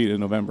 10,000 feet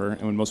in November,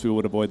 and when most people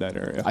would avoid that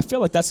area. I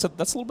feel like that's a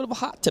little bit of a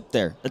hot tip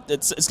there.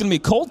 It's going to be a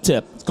cold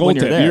tip. It's cold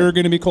tip. There. You're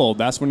going to be cold.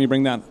 That's when you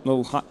bring that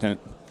little hot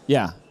tent.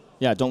 Yeah.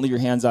 Don't leave your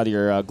hands out of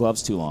your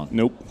gloves too long.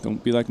 Nope.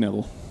 Don't be like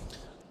Neville.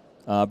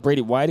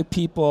 Brady, why do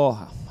people?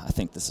 I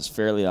think this is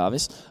fairly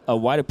obvious.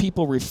 Why do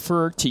people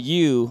refer to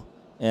you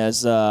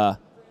as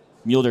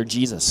Mule Deer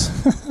Jesus?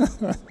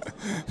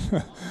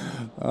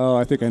 Oh,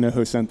 I think I know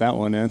who sent that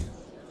one in.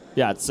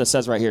 Yeah, it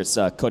says right here. It's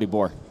Cody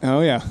Bohr. Oh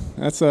yeah,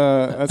 that's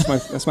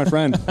my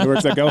friend who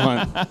works at Go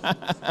Hunt.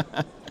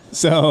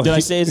 So did I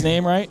say his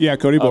name right? Yeah,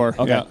 Cody Bohr.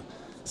 Okay. Yeah.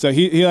 So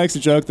he likes to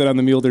joke that I'm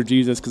the mule deer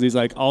Jesus because he's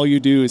like, all you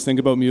do is think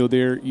about mule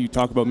deer, you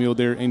talk about mule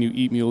deer, and you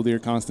eat mule deer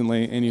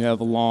constantly, and you have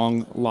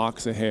long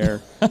locks of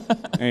hair,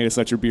 and you just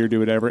let your beard do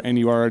whatever, and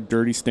you are a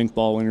dirty stink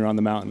ball when you're on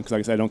the mountain. Because like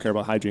I said, I don't care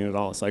about hygiene at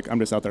all. It's like I'm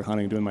just out there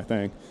hunting, doing my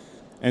thing.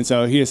 And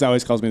so he just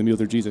always calls me the mule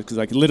deer Jesus because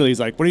like literally he's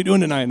like, what are you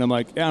doing tonight? And I'm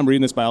like, yeah, I'm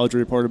reading this biology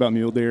report about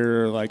mule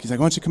deer. Like he's like,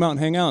 why don't you come out and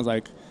hang out? I was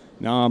like,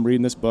 no, I'm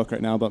reading this book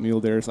right now about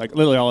mule deer. It's like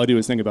literally all I do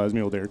is think about is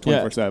mule deer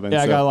 24/7.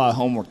 Yeah, I got a lot of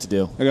homework to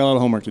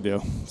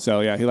do.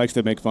 So yeah, he likes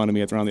to make fun of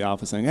me around the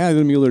office saying, yeah,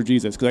 the mule deer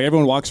Jesus. Because like,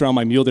 everyone walks around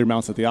my mule deer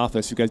mounts at the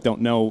office. You guys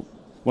don't know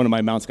one of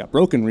my mounts got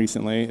broken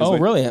recently. Oh,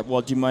 really?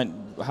 Well, do you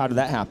mind? How did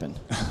that happen?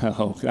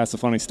 Oh, that's a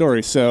funny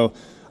story. So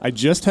I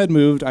just had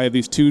moved. I have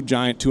these two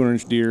giant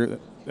 200-inch deer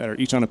that are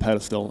each on a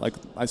pedestal. Like,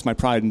 that's my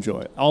pride and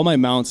joy. All my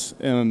mounts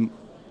in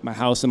my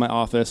house and my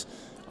office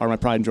are my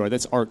pride and joy.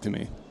 That's art to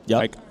me. Yep.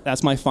 Like,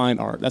 that's my fine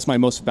art. That's my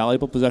most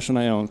valuable possession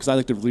I own because I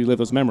like to relive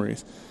those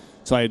memories.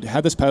 So I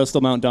had this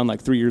pedestal mount done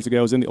like 3 years ago.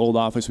 I was in the old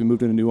office. We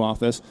moved in a new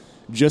office.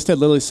 Just had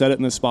literally set it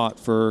in the spot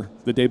for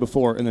the day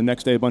before, and the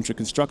next day a bunch of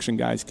construction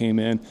guys came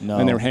in,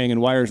 and they were hanging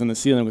wires on the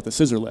ceiling with a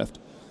scissor lift.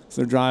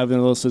 So they're driving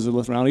a little scissor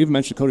lift around. I even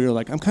mentioned to Cody,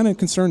 like, I'm kind of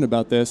concerned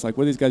about this. Like,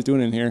 what are these guys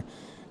doing in here?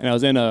 And I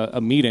was in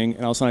a meeting,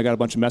 and all of a sudden I got a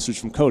bunch of messages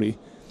from Cody.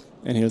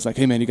 And he was like,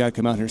 hey, man, you got to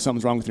come out here.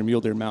 Something's wrong with your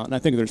mule deer mount. And I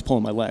think they're just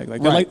pulling my leg.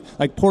 Like, right.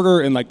 like Porter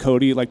and, like,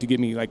 Cody like to get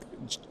me, like,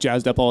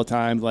 jazzed up all the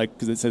time, like,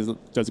 because it says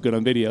it does good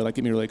on video, like,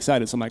 get me really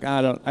excited. So I'm like,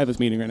 I have this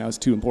meeting right now. It's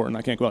too important.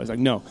 I can't go out. He's like,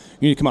 no,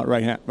 you need to come out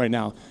right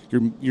now.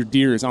 Your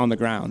deer is on the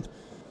ground.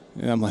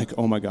 And I'm like,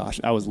 oh, my gosh.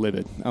 I was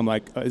livid. I'm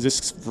like, is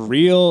this for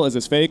real? Is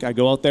this fake? I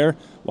go out there,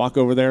 walk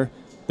over there.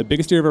 The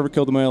biggest deer I've ever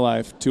killed in my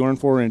life,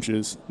 204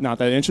 inches. Not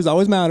that inches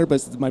always matter, but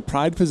it's my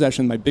pride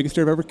possession. My biggest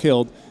deer I've ever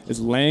killed is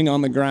laying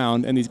on the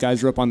ground, and these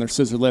guys are up on their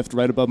scissor lift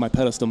right above my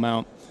pedestal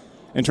mount.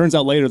 And turns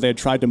out later they had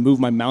tried to move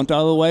my mount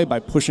out of the way by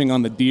pushing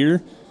on the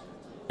deer.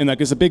 And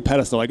like, it's a big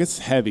pedestal. Like, it's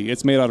heavy.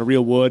 It's made out of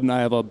real wood, and I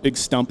have a big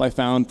stump I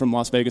found from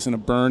Las Vegas in a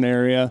burn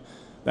area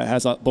that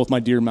has both my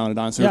deer mounted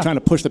on. So they're trying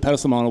to push the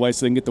pedestal mount away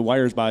so they can get the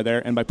wires by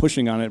there. And by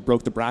pushing on it, it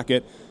broke the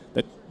bracket.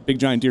 That big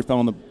giant deer fell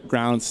on the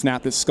ground,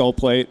 snapped his skull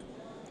plate.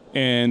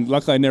 And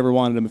luckily, I never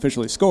wanted him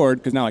officially scored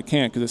because now I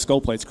can't because his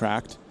skull plate's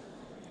cracked,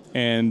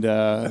 and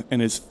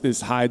his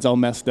hide's all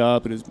messed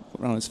up, and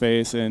around his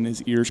face, and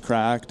his ears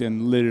cracked,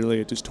 and literally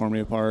it just tore me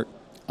apart.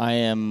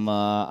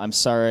 I'm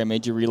sorry I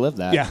made you relive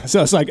that. Yeah,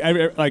 so it's like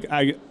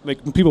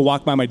when people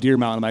walk by my deer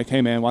mount, I'm like,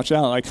 hey man, watch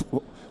out! Like,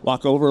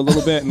 walk over a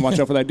little bit and watch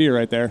out for that deer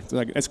right there. So,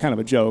 like, it's kind of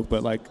a joke,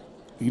 but like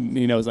he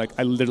knows, like,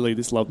 I literally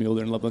just love mule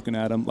deer and love looking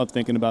at them, love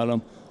thinking about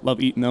them, love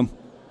eating them,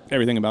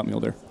 everything about mule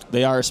deer.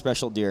 They are a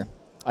special deer.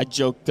 I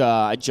joke.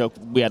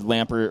 We had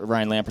Ryan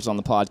Lampers on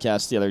the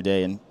podcast the other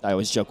day, and I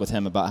always joke with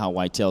him about how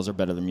whitetails are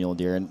better than mule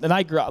deer. And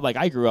I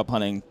grew up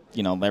hunting.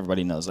 You know,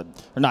 everybody knows it,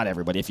 or not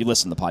everybody. If you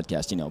listen to the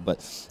podcast, you know.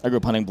 But I grew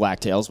up hunting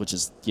blacktails, which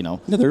is, you know,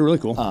 yeah, they're really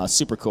cool.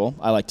 Super cool.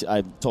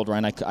 I told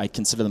Ryan I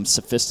consider them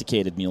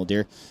sophisticated mule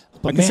deer.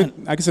 But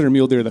I consider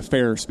mule deer the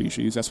fair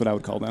species. That's what I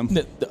would call them.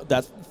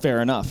 That's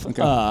fair enough.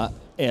 Okay.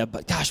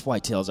 But gosh,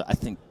 whitetails, I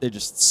think they're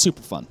just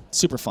super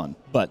fun.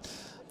 But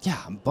yeah,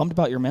 I'm bummed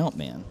about your mount,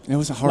 man. It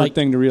was a hard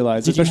thing to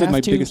realize, especially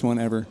my biggest one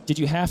ever. Did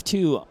you have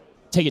to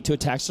take it to a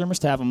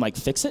taxidermist to have them, like,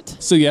 fix it?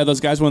 So, yeah, those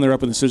guys, when they're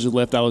up in the scissor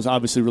lift, I was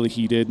obviously really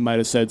heated. Might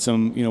have said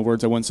some,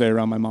 words I wouldn't say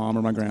around my mom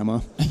or my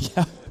grandma.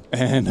 Yeah.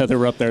 And they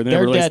were up there.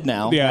 They're dead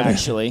now,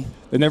 actually.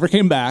 They never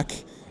came back.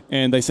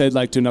 And they said,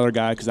 like, to another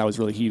guy, because I was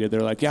really heated, they're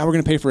like, yeah, we're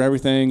going to pay for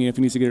everything if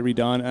he needs to get it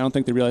redone. I don't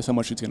think they realize how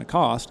much it's going to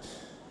cost,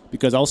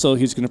 because also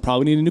he's going to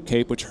probably need a new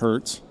cape, which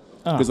hurts.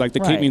 Because the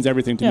cape means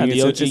everything to me.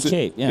 The OG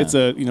cape. Yeah, it's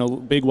a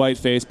big white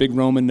face, big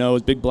Roman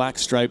nose, big black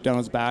stripe down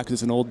his back. Because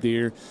it's an old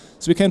deer,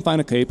 so we can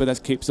find a cape, but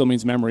that cape still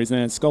means memories. And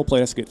then his skull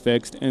plate has to get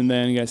fixed, and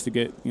then he has to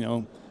get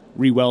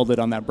re-welded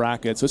on that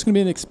bracket. So it's going to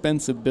be an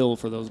expensive bill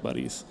for those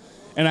buddies.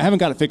 And I haven't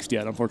got it fixed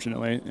yet,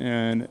 unfortunately.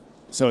 And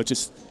so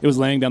it was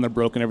laying down there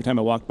broken every time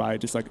I walked by.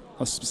 Just like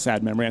a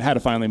sad memory. I had to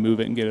finally move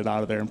it and get it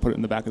out of there and put it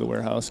in the back of the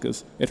warehouse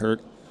because it hurt.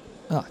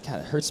 Oh God,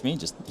 it hurts me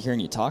just hearing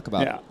you talk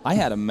about it. Yeah. I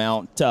had a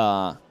mount.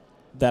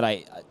 That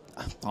I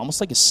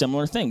almost like a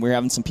similar thing. We were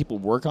having some people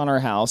work on our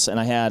house, and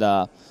I had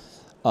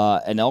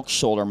an elk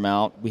shoulder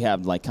mount. We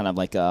have like kind of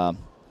like a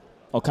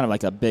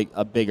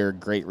bigger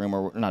great room,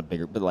 or not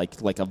bigger, but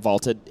like a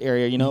vaulted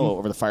area, you know,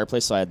 over the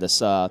fireplace. So I had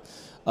this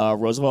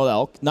Roosevelt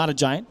elk, not a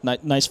giant,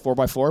 nice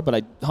 4x4, but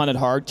I hunted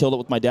hard, killed it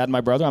with my dad and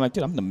my brother. I'm like,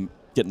 dude, I'm gonna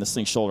get this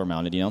thing shoulder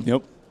mounted, you know.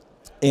 Yep.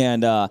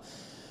 And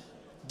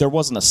there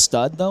wasn't a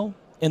stud though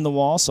in the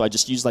wall, so I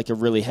just used like a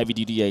really heavy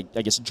duty,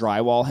 I guess,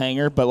 drywall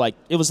hanger. But like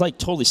it was like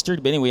totally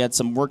sturdy. But anyway, we had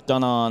some work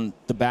done on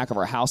the back of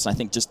our house, and I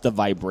think just the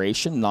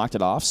vibration knocked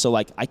it off. So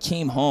like I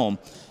came home,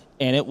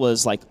 and it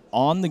was like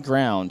on the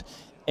ground,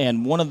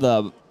 and one of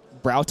the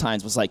brow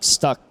tines was like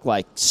stuck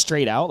like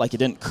straight out, like it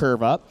didn't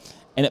curve up,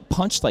 and it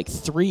punched like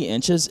 3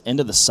 inches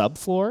into the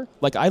subfloor.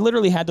 Like I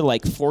literally had to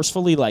like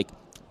forcefully like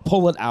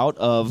pull it out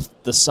of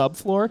the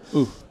subfloor.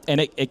 Ooh. And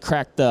it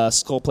cracked the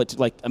skull plate.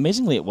 Like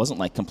amazingly, it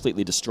wasn't like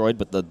completely destroyed,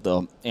 but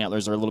the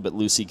antlers are a little bit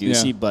loosey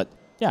goosey. Yeah. But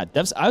yeah,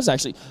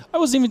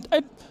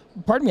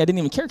 pardon me, I didn't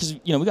even care because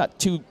we got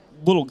 2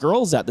 little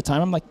girls at the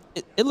time. I'm like,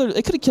 it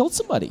could have killed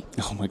somebody.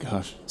 Oh my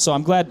gosh! So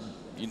I'm glad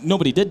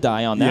nobody did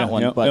die on that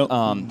one. Yep, but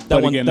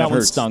that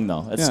one stung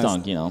though. It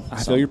stung,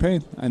 I feel your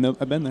pain. I know.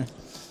 I've been there.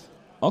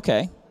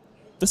 Okay,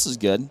 this is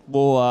good.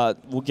 We'll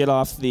get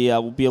off the.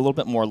 We'll be a little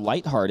bit more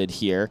lighthearted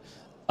here.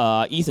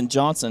 Ethan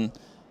Johnson.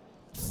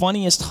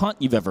 Funniest hunt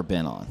you've ever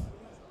been on?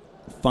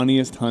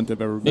 Funniest hunt I've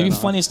ever been on. Maybe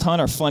funniest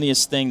hunt or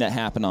funniest thing that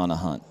happened on a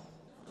hunt.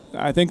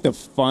 I think the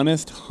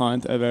funnest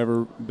hunt I've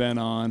ever been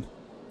on.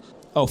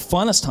 Oh,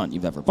 funnest hunt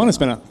you've ever been on.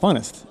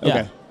 Funnest. Okay.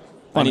 Yeah.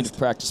 I need to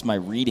practice my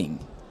reading.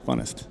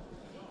 Funnest.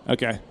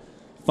 Okay.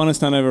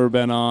 Funnest hunt I've ever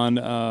been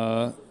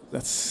on.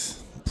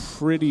 That's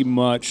pretty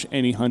much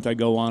any hunt I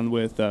go on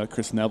with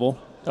Chris Neville.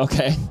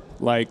 Okay.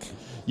 Like...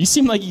 You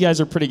seem like you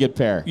guys are a pretty good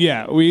pair.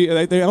 Yeah,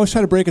 they always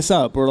try to break us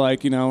up. We're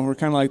like, we're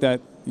kind of like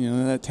that,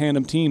 that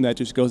tandem team that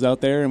just goes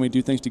out there and we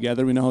do things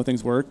together. We know how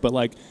things work. But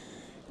like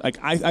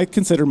I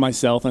consider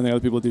myself, and I think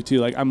other people do too,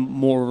 like I'm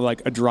more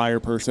like a drier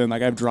person.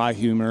 Like I have dry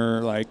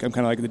humor. Like I'm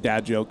kind of like the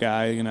dad joke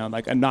guy.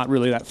 Like I'm not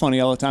really that funny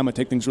all the time. I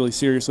take things really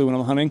seriously when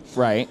I'm hunting.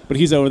 Right. But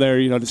he's over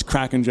there, just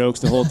cracking jokes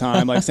the whole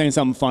time, like saying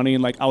something funny,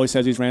 and like always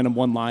says these random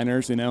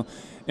one-liners, And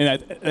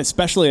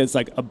especially it's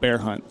like a bear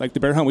hunt. Like the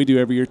bear hunt we do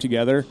every year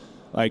together.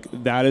 Like,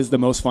 that is the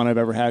most fun I've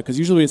ever had, because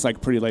usually it's,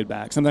 like, pretty laid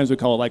back. Sometimes we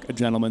call it, like, a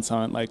gentleman's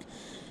hunt. Like,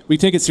 we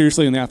take it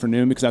seriously in the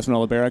afternoon because that's when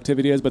all the bear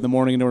activity is, but in the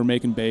morning, we're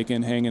making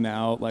bacon, hanging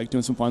out, like,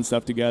 doing some fun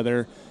stuff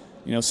together,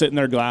 sitting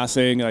there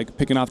glassing, like,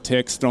 picking off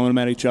ticks, throwing them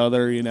at each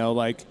other,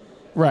 like...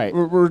 Right.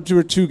 We're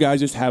 2 guys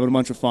just having a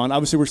bunch of fun.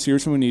 Obviously, we're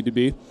serious when we need to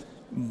be,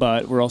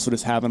 but we're also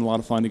just having a lot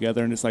of fun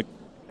together, and it's, like,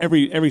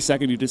 every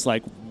second you're just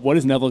like, what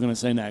is Neville going to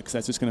say next?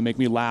 That's just going to make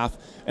me laugh.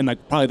 And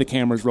like probably the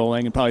camera's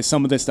rolling, and probably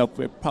some of this stuff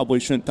we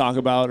probably shouldn't talk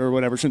about or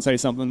whatever, shouldn't say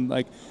something,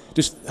 like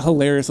just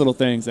hilarious little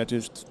things that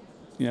just,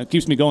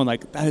 keeps me going.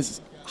 Like, that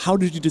is, how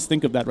did you just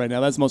think of that right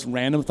now? That's the most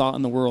random thought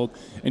in the world.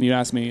 And you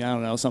ask me, I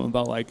don't know, something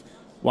about like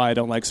why I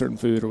don't like certain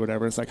food or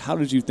whatever. It's like, how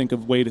did you think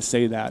of a way to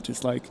say that?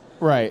 Just like,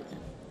 right.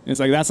 It's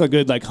like, that's a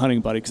good like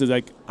hunting buddy, because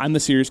like I'm the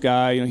serious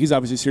guy. He's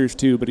obviously serious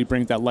too, but he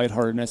brings that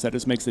lightheartedness that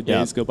just makes the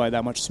days go by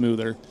that much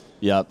smoother.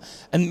 Yep.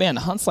 And man,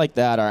 hunts like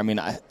that are,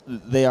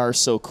 they are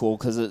so cool,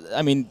 because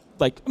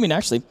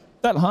actually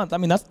that hunt,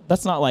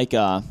 that's not like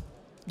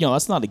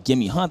that's not a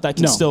gimme hunt. That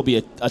can still be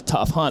a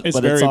tough hunt,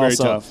 but it's also very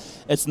tough.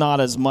 It's not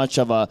as much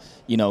of a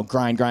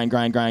grind. We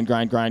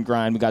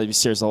got to be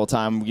serious the whole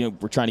time.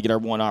 We're trying to get our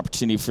one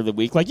opportunity for the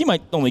week. Like, you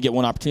might only get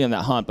one opportunity on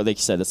that hunt, but like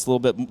you said, it's a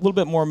little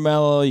bit more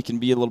mellow. You can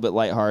be a little bit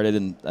lighthearted,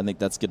 and I think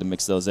that's good to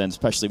mix those in,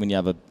 especially when you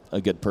have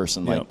a good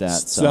person like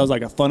that. So that was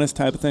like a funnest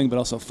type of thing, but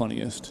also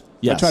funniest.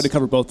 Yes. I tried to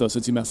cover both those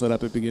since you messed that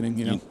up at the beginning.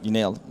 You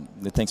nailed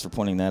it. Thanks for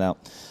pointing that out.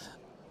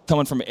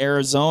 Coming from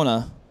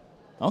Arizona,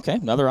 okay,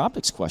 another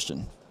optics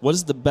question. What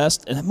is the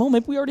best, and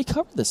maybe we already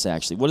covered this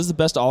actually, what is the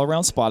best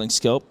all-around spotting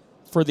scope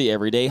for the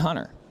everyday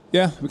hunter?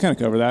 Yeah, we kind of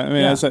covered that.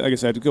 Like I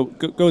said, go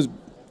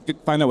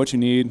find out what you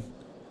need,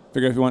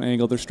 figure out if you want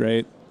angled or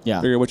straight,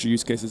 figure out what your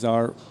use cases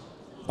are,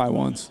 buy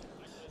ones.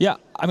 Yeah,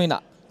 I'm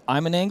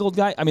an angled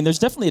guy. There's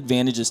definitely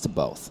advantages to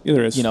both. Yeah,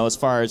 there is. As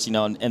far as,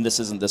 and this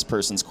isn't this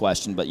person's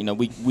question, but,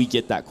 we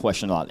get that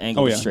question a lot,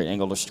 angled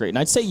or straight. And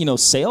I'd say,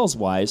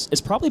 sales-wise,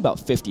 it's probably about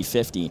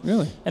 50-50.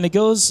 Really? And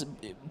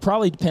it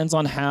probably depends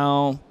on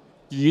how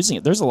you're using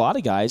it. There's a lot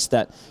of guys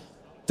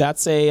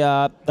that's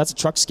a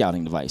truck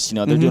scouting device.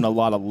 They're doing a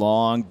lot of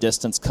long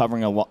distance,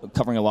 covering a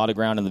lot of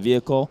ground in the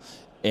vehicle,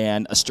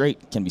 and a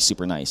straight can be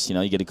super nice.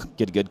 You get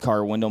a good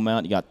car window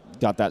mount. You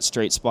got that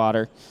straight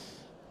spotter.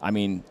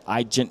 You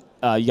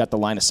got the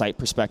line of sight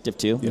perspective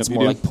too. Yep, it's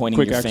more like pointing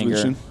quick your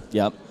acquisition.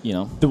 Finger.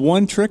 Yep. The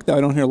one trick that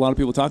I don't hear a lot of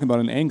people talking about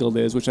in angled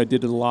is, which I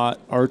did a lot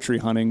archery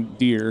hunting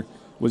deer,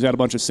 was at a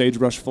bunch of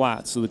sagebrush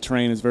flats. So the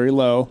terrain is very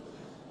low.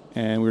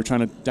 And we were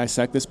trying to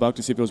dissect this buck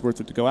to see if it was worth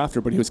it to go after,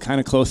 but he was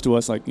kind of close to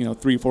us, like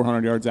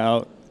 300-400 yards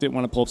out. Didn't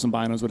want to pull up some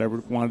binos, whatever.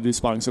 Wanted to do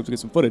spotting stuff to get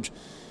some footage.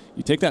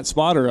 You take that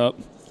spotter up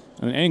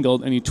on an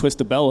angled, and you twist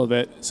the bell of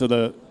it so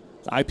the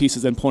eyepiece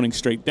is then pointing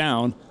straight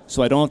down,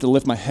 so I don't have to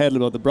lift my head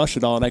above the brush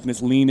at all, and I can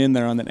just lean in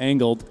there on that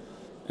angled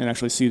and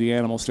actually see the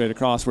animal straight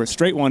across. Where a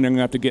straight one, I'm going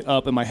to have to get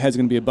up and my head's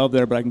going to be above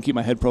there, but I can keep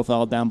my head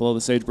profile down below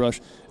the sagebrush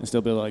and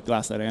still be able to like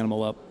glass that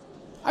animal up.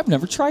 I've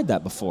never tried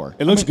that before.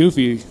 It looks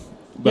goofy,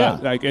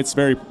 but like it's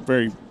very,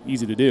 very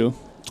easy to do.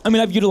 I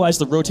mean, I've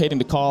utilized the rotating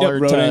the collar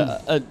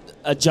to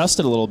adjust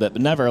it a little bit,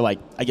 but never, like,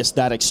 I guess,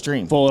 that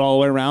extreme. Pull it all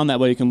the way around. That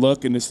way you can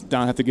look and just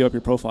don't have to give up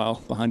your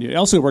profile behind you. It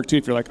also works, too,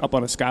 if you're, like, up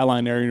on a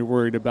skyline area and you're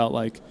worried about,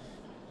 like,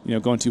 you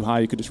know, going too high.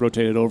 You could just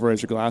rotate it over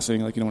as you're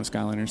glassing. Like, you don't want to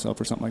skyline yourself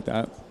or something like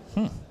that.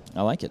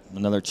 I like it.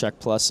 Another check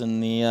plus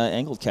in the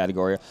angled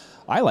category.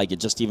 I like it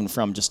just even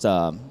from just,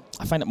 I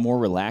find it more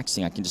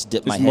relaxing. I can just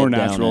dip my head down. It's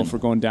more natural for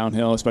going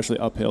downhill, especially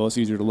uphill. It's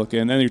easier to look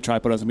in. And your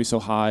tripod doesn't be so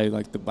high,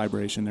 like the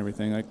vibration and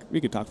everything. Like, we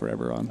could talk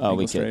forever on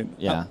angle straight.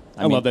 Yeah.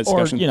 I love that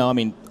discussion. Or, you know, I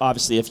mean,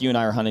 obviously, if you and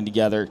I are hunting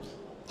together,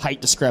 height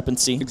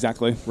discrepancy.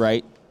 Exactly.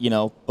 Right? You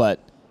know, but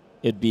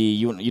it'd be,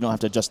 you don't have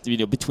to adjust, you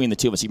know, between the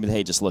two of us. You can be,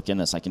 hey, just look in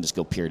this. I can just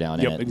go peer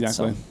down in it. Yep,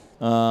 exactly.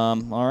 So,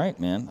 all right,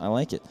 man. I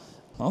like it.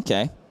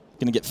 Okay.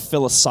 Going to get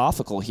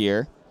philosophical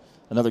here.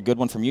 Another good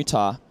one from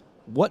Utah.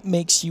 What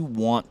makes you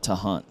want to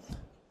hunt?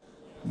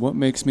 What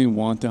makes me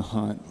want to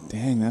hunt?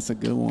 Dang, that's a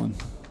good one.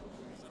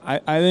 I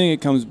think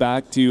it comes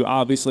back to,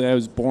 obviously, I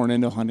was born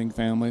into a hunting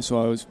family,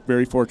 so I was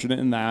very fortunate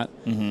in that.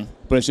 Mm-hmm.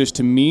 But it's just,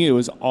 to me, it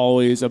was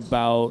always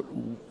about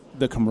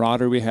the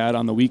camaraderie we had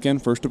on the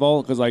weekend, first of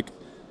all, because, like,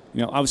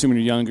 you know, obviously when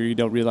you're younger, you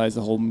don't realize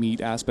the whole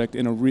meat aspect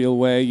in a real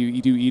way.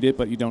 You do eat it,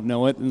 but you don't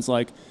know it. And it's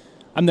like,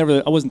 I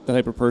wasn't the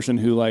type of person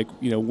who, like,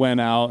 you know,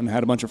 went out and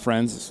had a bunch of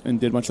friends and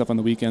did a bunch of stuff on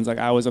the weekends. Like,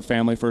 I was a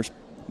family first.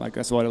 Like,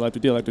 that's what I like to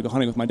do. I like to go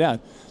hunting with my dad.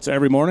 So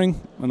every morning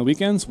on the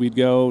weekends, we'd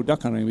go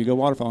duck hunting, we'd go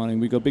waterfowl hunting,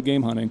 we'd go big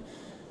game hunting.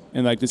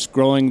 And, like, just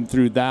growing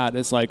through that,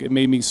 it's like it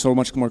made me so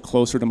much more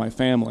closer to my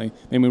family,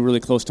 made me really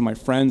close to my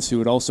friends who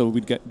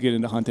would get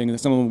into hunting. And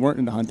some of them weren't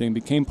into hunting,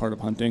 became part of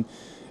hunting.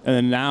 And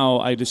then now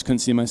I just couldn't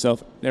see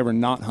myself ever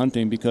not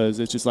hunting, because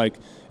it's just like,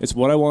 it's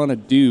what I want to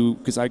do.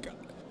 Because I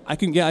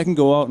can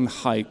go out and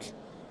hike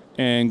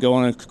and go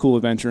on a cool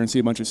adventure and see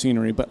a bunch of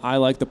scenery. But I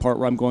like the part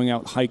where I'm going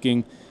out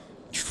hiking,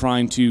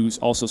 trying to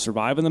also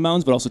survive in the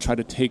mountains, but also try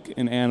to take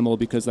an animal,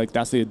 because, like,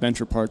 that's the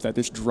adventure part that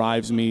just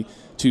drives me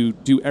to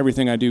do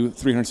everything I do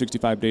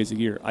 365 days a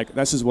year. Like,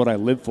 this is what I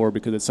live for,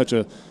 because it's such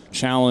a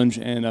challenge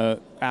and a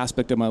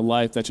aspect of my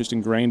life that's just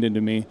ingrained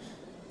into me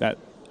that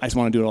I just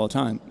want to do it all the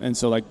time. And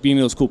so, like, being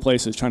in those cool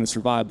places, trying to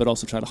survive, but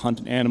also try to hunt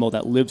an animal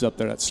that lives up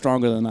there, that's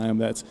stronger than I am,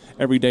 that's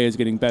every day is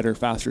getting better,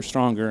 faster,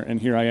 stronger. And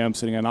here I am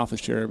sitting in an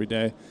office chair every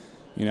day,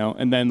 you know.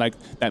 And then, like,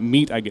 that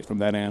meat I get from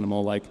that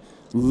animal, like,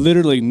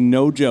 literally,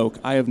 no joke,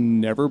 I have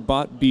never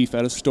bought beef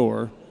at a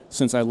store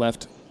since I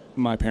left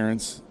my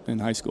parents in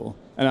high school.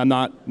 And I'm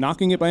not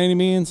knocking it by any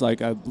means.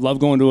 Like, I love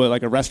going to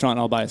a restaurant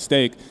and I'll buy a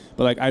steak,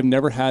 but, like, I've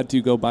never had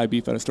to go buy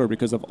beef at a store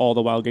because of all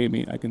the wild game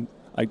meat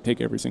I take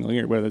every single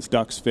year, whether it's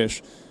ducks,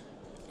 fish,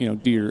 you know,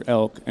 deer,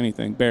 elk,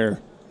 anything, bear.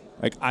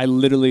 Like, I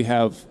literally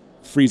have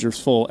freezers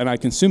full, and I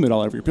consume it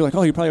all every year. People are like,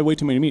 oh, you probably have way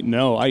too many meat.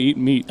 No, I eat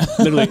meat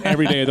literally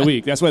every day of the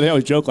week. That's why they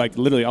always joke, like,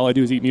 literally all I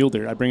do is eat mule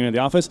deer. I bring it into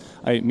the office,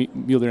 I eat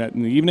mule deer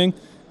in the evening,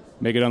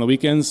 make it on the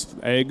weekends,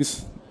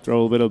 eggs, throw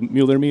a little bit of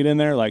mule deer meat in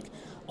there. Like,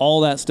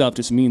 all that stuff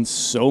just means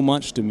so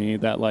much to me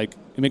that, like,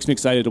 it makes me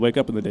excited to wake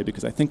up in the day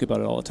because I think about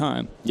it all the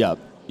time. Yeah.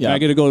 Yeah. And I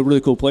get to go to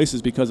really cool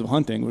places because of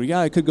hunting. Where,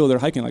 I could go there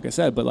hiking, like I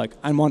said, but, like,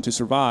 I want to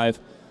survive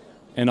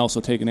and also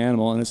take an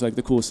animal, and it's, like,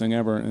 the coolest thing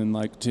ever, and,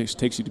 like,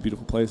 takes you to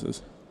beautiful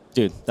places.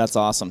 Dude, that's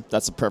awesome.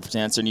 That's a perfect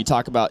answer. And you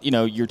talk about, you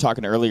know, you were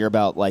talking earlier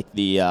about, like,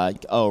 the,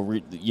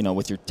 you know,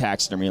 with your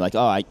taxidermy, like,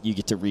 you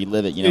get to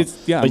relive it, you know.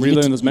 I'm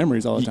reliving those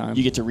memories all the time.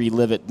 You get to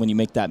relive it when you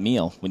make that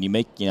meal. When you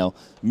make, you know,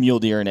 mule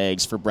deer and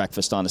eggs for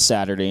breakfast on a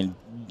Saturday, and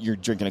you're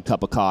drinking a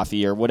cup of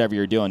coffee or whatever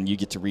you're doing, you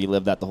get to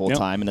relive that the whole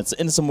time. And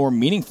it's a more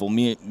meaningful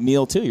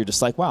meal, too. You're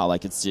just like, wow,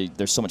 like,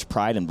 there's so much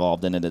pride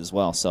involved in it as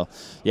well. So,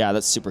 yeah,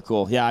 that's super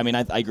cool. Yeah, I mean,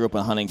 I grew up in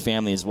a hunting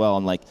family as well,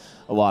 and, like,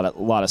 a lot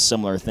of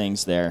similar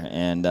things there.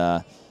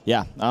 And,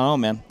 yeah, I don't know,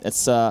 man.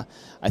 It's I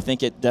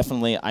think it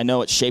definitely, I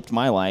know it shaped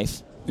my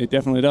life. It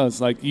definitely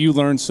does. Like, you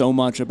learn so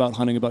much about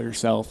hunting about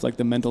yourself, like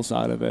the mental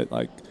side of it.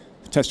 Like,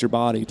 test your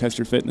body, test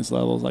your fitness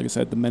levels. Like I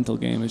said, the mental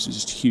game is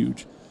just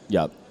huge.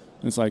 Yep.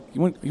 And it's like,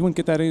 you wouldn't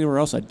get that anywhere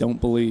else, I don't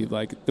believe.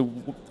 Like,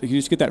 you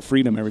just get that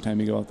freedom every time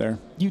you go out there.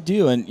 You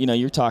do, and, you know,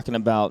 you're talking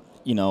about,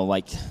 you know,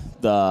 like,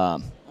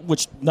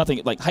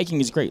 hiking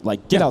is great.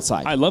 Like, get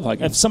outside. I love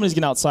hiking. If somebody's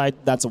getting outside,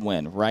 that's a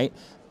win, right?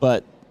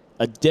 But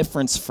a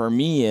difference for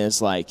me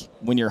is, like,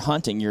 when you're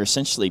hunting, you're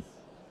essentially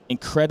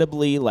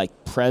incredibly,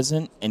 like,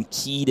 present and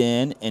keyed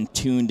in and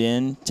tuned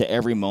in to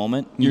every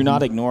moment. Mm-hmm. You're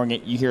not ignoring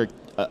it. You hear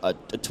a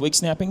twig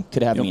snapping,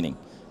 could have meaning.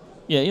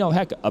 Yeah, you know,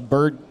 heck, a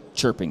bird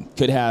chirping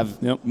could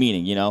have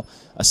meaning, you know,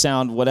 a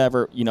sound,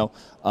 whatever, you know,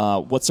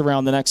 what's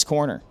around the next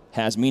corner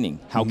has meaning.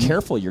 How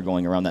careful you're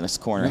going around that next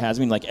corner has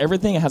meaning. Like,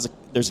 everything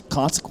there's a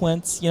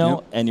consequence, you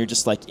know, and you're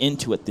just, like,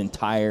 into it the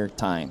entire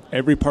time.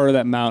 Every part of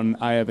that mountain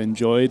I have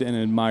enjoyed and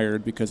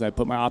admired because I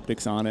put my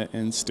optics on it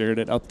and stared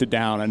it up to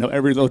down. I know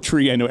every little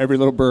tree, I know every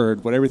little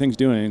bird, what everything's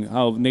doing,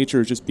 how nature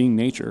is just being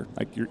nature.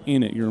 Like, you're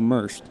in it, you're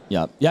immersed.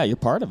 Yeah, you're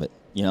part of it,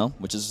 you know,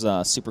 which is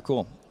super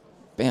cool.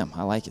 Bam,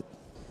 I like it.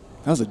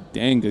 That was a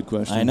dang good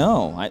question. I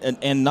know.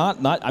 And not.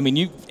 I mean,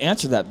 you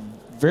answered that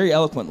very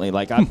eloquently.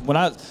 Like when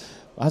I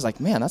was like,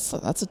 man, that's a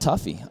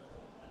toughie.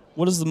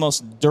 What is the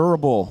most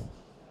durable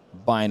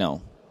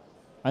bino?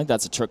 I think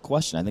that's a trick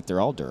question. I think they're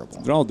all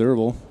durable. They're all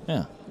durable.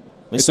 Yeah.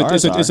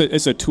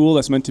 It's a tool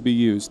that's meant to be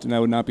used, and I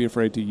would not be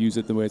afraid to use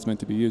it the way it's meant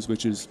to be used,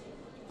 which is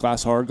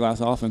glass hard,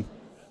 glass often.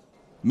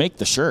 Make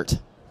the shirt.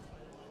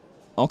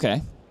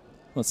 Okay.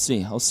 Let's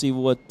see. I'll see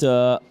what.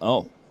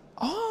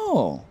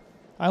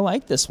 I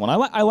like this one.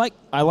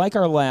 I like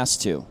our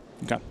last two.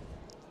 Okay.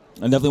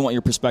 I definitely want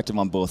your perspective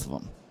on both of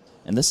them.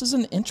 And this is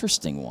an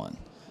interesting one.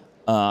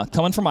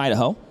 Coming from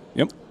Idaho.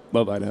 Yep.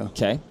 Love Idaho.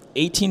 Okay.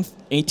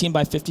 18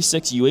 by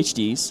 56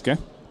 UHDs.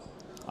 Okay.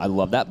 I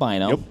love that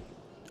bino. Yep.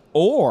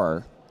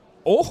 Or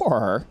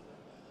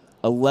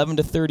 11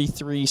 to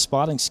 33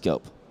 spotting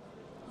scope.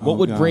 What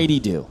would Brady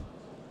do?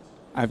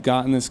 I've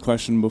gotten this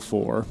question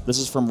before. This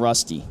is from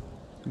Rusty.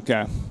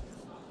 Okay.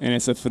 And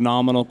it's a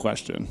phenomenal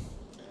question.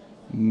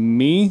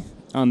 Me,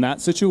 on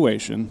that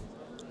situation,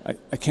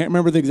 I can't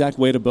remember the exact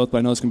weight of both, but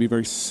I know it's going to be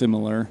very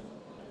similar.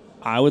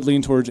 I would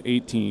lean towards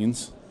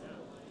 18s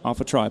off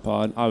a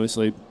tripod,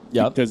 obviously,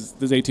 because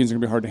those 18s are going to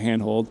be hard to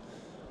handhold,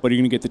 but you're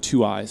going to get the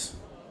 2 eyes.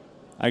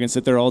 I can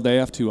sit there all day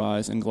off 2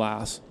 eyes and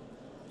glass.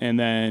 And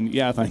then,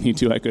 if I need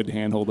to, I could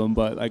handhold them,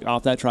 but like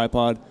off that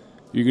tripod,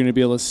 you're going to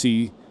be able to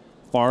see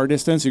far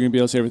distance. You're going to be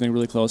able to see everything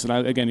really close.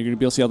 And again, you're going to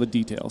be able to see all the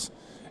details.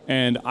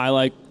 And I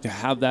like to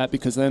have that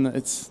because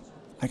then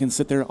I can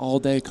sit there all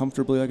day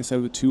comfortably, like I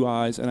said, with 2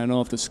 eyes, and I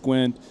know if to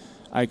squint,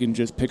 I can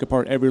just pick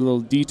apart every little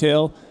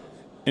detail.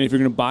 And if you're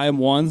going to buy them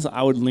ones,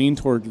 I would lean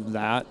toward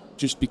that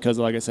just because,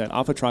 like I said,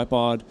 off a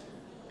tripod,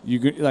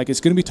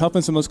 it's going to be tough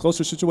in some of those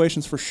closer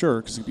situations for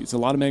sure because it's a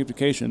lot of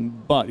magnification,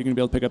 but you're going to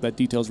be able to pick up that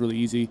details really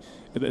easy,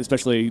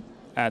 especially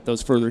at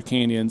those further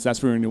canyons.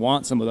 That's where you're going to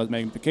want some of that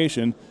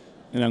magnification,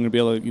 and I'm going to be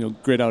able to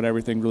grid out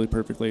everything really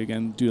perfectly,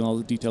 again, doing all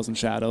the details and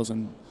shadows,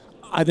 and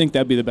I think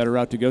that'd be the better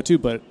route to go to,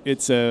 but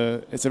it's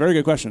a very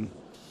good question.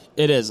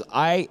 It is.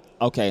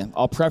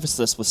 I'll preface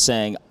this with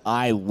saying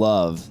I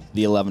love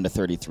the 11 to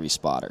 33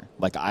 spotter.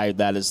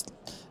 That is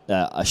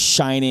a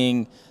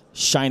shining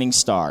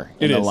star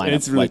in the lineup.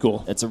 It's really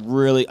cool. It's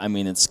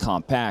it's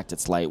compact,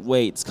 it's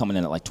lightweight, it's coming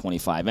in at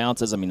 25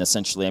 ounces.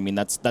 Essentially,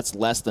 that's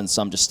less than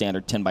some just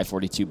standard 10 by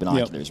 42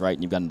 binoculars, right?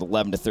 And you've got an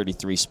 11 to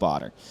 33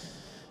 spotter.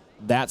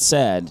 That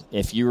said,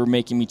 if you were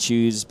making me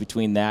choose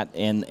between that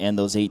and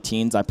those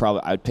 18s,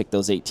 I would pick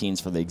those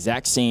 18s for the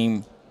exact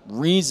same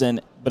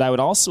reason, but I would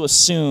also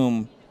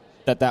assume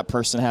that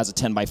person has a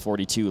 10 by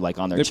 42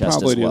 on their chest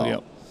as well. They probably do, yeah.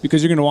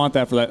 Because you're going to want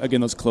that for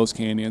those close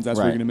canyons. That's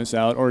where you're going to miss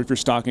out. Or if you're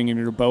stalking and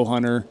you're a bow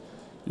hunter,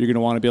 you're going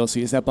to want to be able to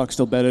see, is that buck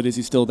still bedded? Is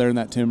he still there in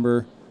that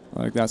timber?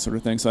 Like that sort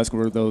of thing. So that's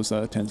where those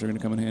 10s are going to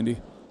come in handy.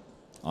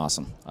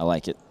 Awesome. I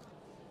like it.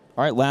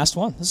 All right, last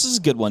one. This is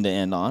a good one to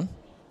end on.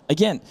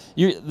 Again,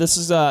 this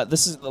is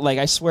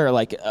I swear,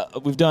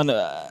 we've done.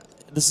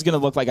 This is gonna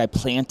look like I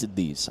planted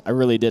these. I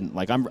really didn't.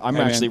 I'm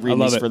actually reading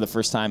these for the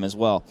first time as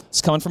well.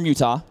 It's coming from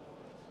Utah.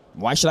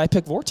 Why should I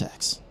pick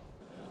Vortex?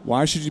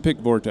 Why should you pick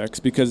Vortex?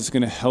 Because it's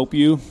going to help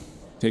you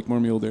take more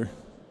mule deer.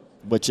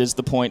 Which is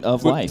the point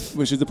of life.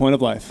 Which is the point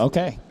of life.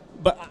 Okay.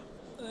 But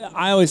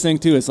I always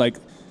think too, it's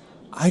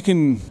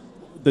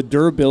the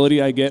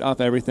durability I get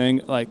off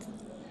everything.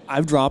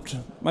 I've dropped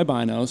my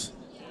binos.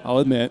 I'll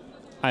admit.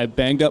 I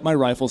banged up my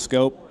rifle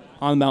scope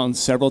on the mountain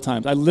several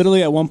times. I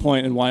literally, at one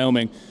point in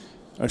Wyoming,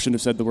 I shouldn't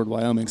have said the word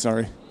Wyoming,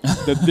 sorry.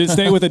 The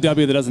state with a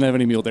W that doesn't have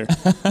any mule deer.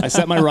 I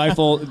set my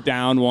rifle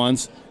down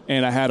once,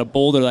 and I had a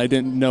boulder that I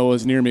didn't know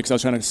was near me because I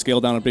was trying to scale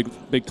down a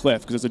big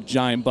cliff because there's a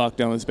giant buck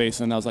down this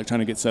basin, and I was trying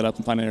to get set up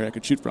and find an area I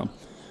could shoot from.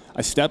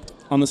 I stepped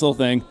on this little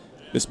thing.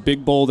 This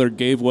big boulder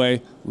gave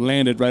way,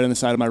 landed right on the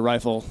side of my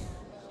rifle,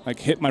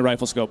 hit my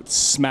rifle scope,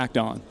 smacked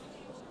on.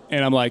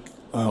 And I'm like,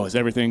 oh, is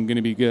everything going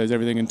to be good? Is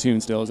everything in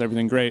tune still? Is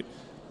everything great?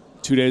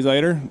 2 days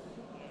later,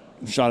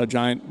 shot a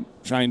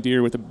giant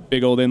deer with a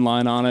big old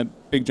inline on it,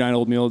 big giant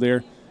old mule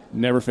deer.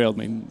 Never failed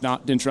me.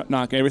 Didn't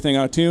knock everything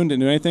out of tune,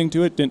 didn't do anything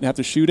to it, didn't have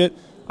to shoot it.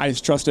 I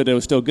just trusted it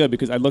was still good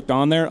because I looked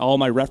on there. All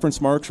my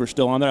reference marks were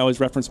still on there. I always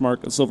reference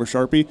mark a silver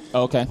Sharpie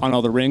on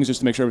all the rings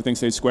just to make sure everything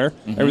stayed square.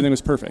 Mm-hmm. Everything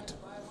was perfect.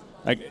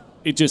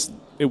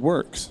 It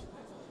works.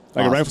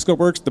 Awesome. A rifle scope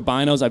works. The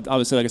binos,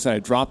 obviously, like I said, I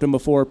dropped them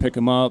before, pick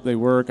them up, they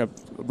work. I've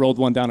rolled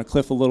one down a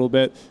cliff a little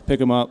bit, pick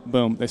them up,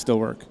 boom, they still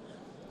work.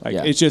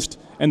 It's just,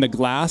 and the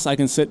glass, I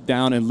can sit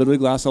down and literally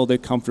glass all day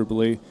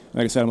comfortably.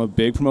 Like I said, I'm a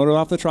big promoter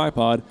off the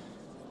tripod,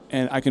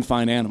 and I can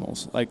find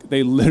animals.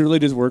 They literally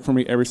just work for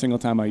me every single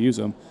time I use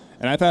them.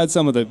 And I've had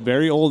some of the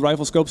very old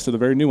rifle scopes to the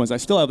very new ones. I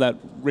still have that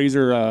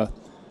Razor,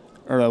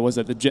 was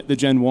it the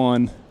Gen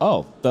 1?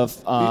 Oh, the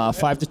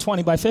 5 to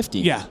 20 by 50.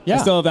 Yeah. I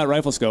still have that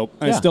rifle scope,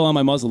 and it's still on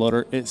my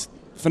muzzleloader. It's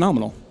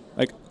phenomenal.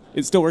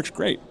 It still works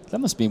great. That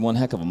must be one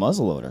heck of a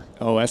muzzleloader.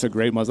 Oh, that's a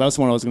great muzzle. That's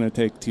one I was going to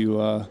take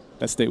to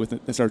that state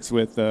that starts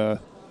with, I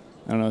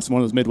don't know, it's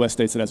one of those Midwest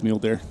states that has mule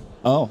deer.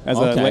 Oh, as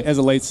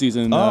a late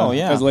season.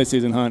 As a late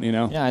season hunt,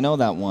 Yeah, I know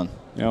that one.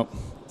 Yep.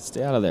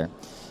 Stay out of there.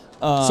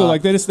 So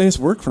they just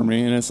work for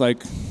me, and it's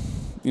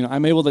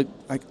I'm able to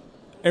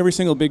every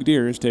single big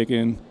deer is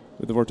taken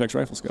with the Vortex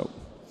rifle scope.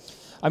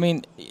 I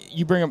mean,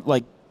 you bring up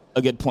like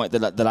a good point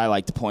that I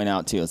like to point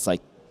out too. It's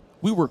like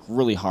we work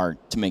really hard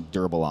to make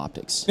durable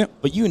optics. Yep.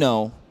 But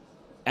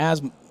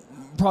as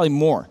probably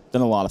more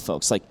than a lot of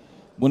folks, like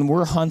when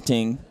we're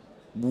hunting,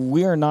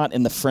 we are not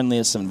in the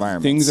friendliest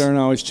environments. Things aren't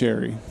always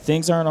cherry.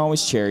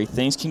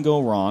 Things can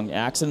go wrong.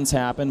 Accidents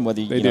happen,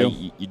 whether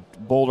you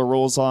boulder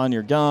rolls on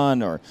your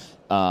gun or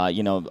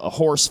a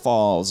horse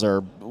falls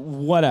or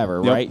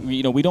whatever, yep. Right?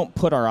 We don't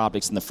put our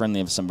optics in the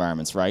friendliest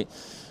environments, right?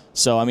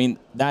 So, I mean,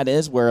 that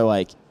is where,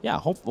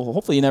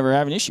 hopefully you never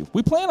have an issue.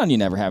 We plan on you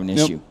never having an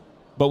issue. Yep.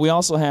 But we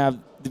also have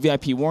the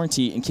VIP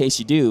warranty in case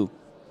you do.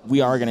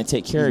 We are going to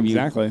take care of you.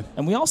 Exactly.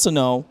 And we also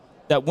know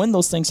that when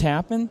those things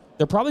happen,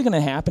 they're probably going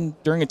to happen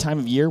during a time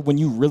of year when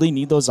you really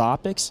need those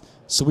optics.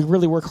 So we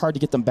really work hard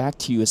to get them back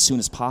to you as soon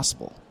as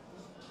possible.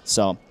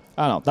 So,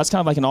 I don't know. That's kind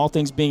of like an all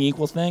things being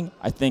equal thing.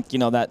 I think,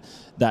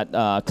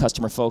 that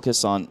customer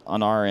focus on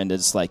our end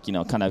is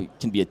kind of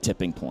can be a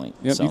tipping point.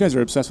 Yep, so, you guys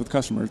are obsessed with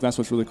customers. That's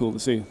what's really cool to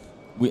see.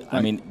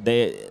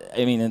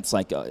 It's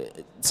like,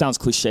 it sounds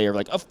cliche or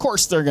of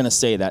course they're going to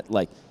say that.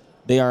 Like,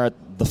 they are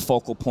the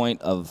focal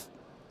point of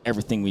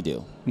everything we do.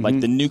 Mm-hmm.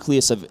 Like, the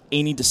nucleus of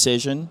any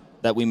decision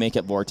that we make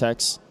at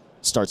Vortex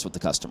starts with the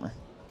customer.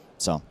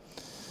 So,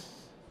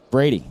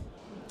 Brady.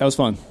 That was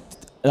fun.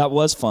 That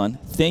was fun.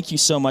 Thank you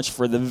so much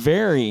for the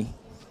very,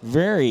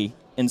 very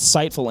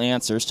insightful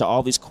answers to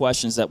all these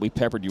questions that we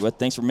peppered you with.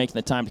 Thanks for making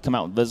the time to come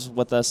out and visit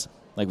with us.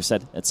 Like we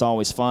said, it's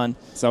always fun.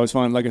 It's always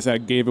fun. Like I said, I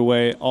gave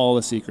away all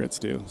the secrets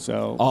too.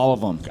 So all of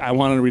them. I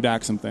wanted to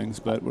redact some things,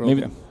 but we're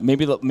okay.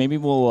 Maybe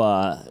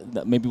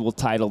we'll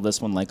title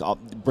this one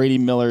Brady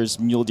Miller's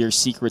Mule Deer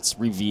Secrets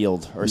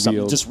Revealed or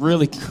something. Just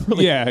really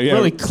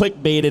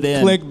clickbait it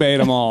in. Clickbait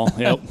them all.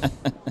 Yep.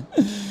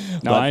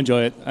 No, I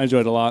enjoy it. I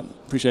enjoyed it a lot.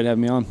 Appreciate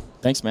having me on.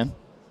 Thanks, man.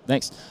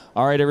 Thanks.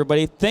 All right,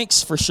 everybody.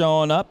 Thanks for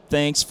showing up.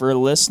 Thanks for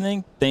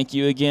listening. Thank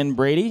you again,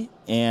 Brady.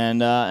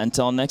 And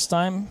until next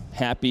time,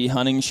 happy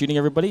hunting and shooting,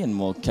 everybody, and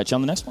we'll catch you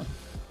on the next one.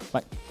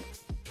 Bye.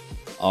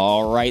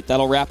 All right,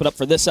 that'll wrap it up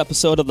for this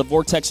episode of the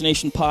Vortex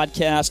Nation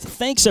podcast.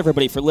 Thanks,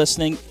 everybody, for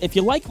listening. If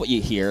you like what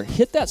you hear,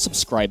 hit that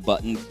subscribe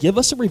button, give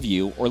us a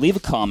review, or leave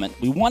a comment.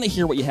 We want to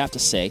hear what you have to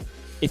say.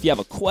 If you have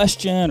a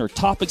question or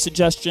topic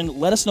suggestion,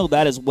 let us know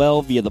that as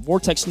well via the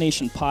Vortex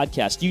Nation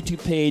podcast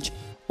YouTube page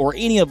or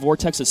any of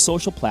Vortex's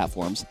social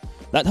platforms.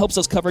 That helps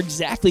us cover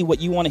exactly what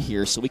you want to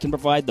hear so we can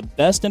provide the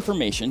best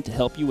information to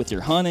help you with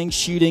your hunting,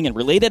 shooting, and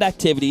related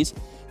activities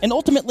and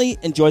ultimately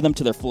enjoy them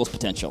to their fullest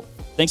potential.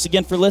 Thanks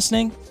again for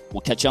listening.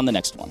 We'll catch you on the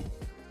next one.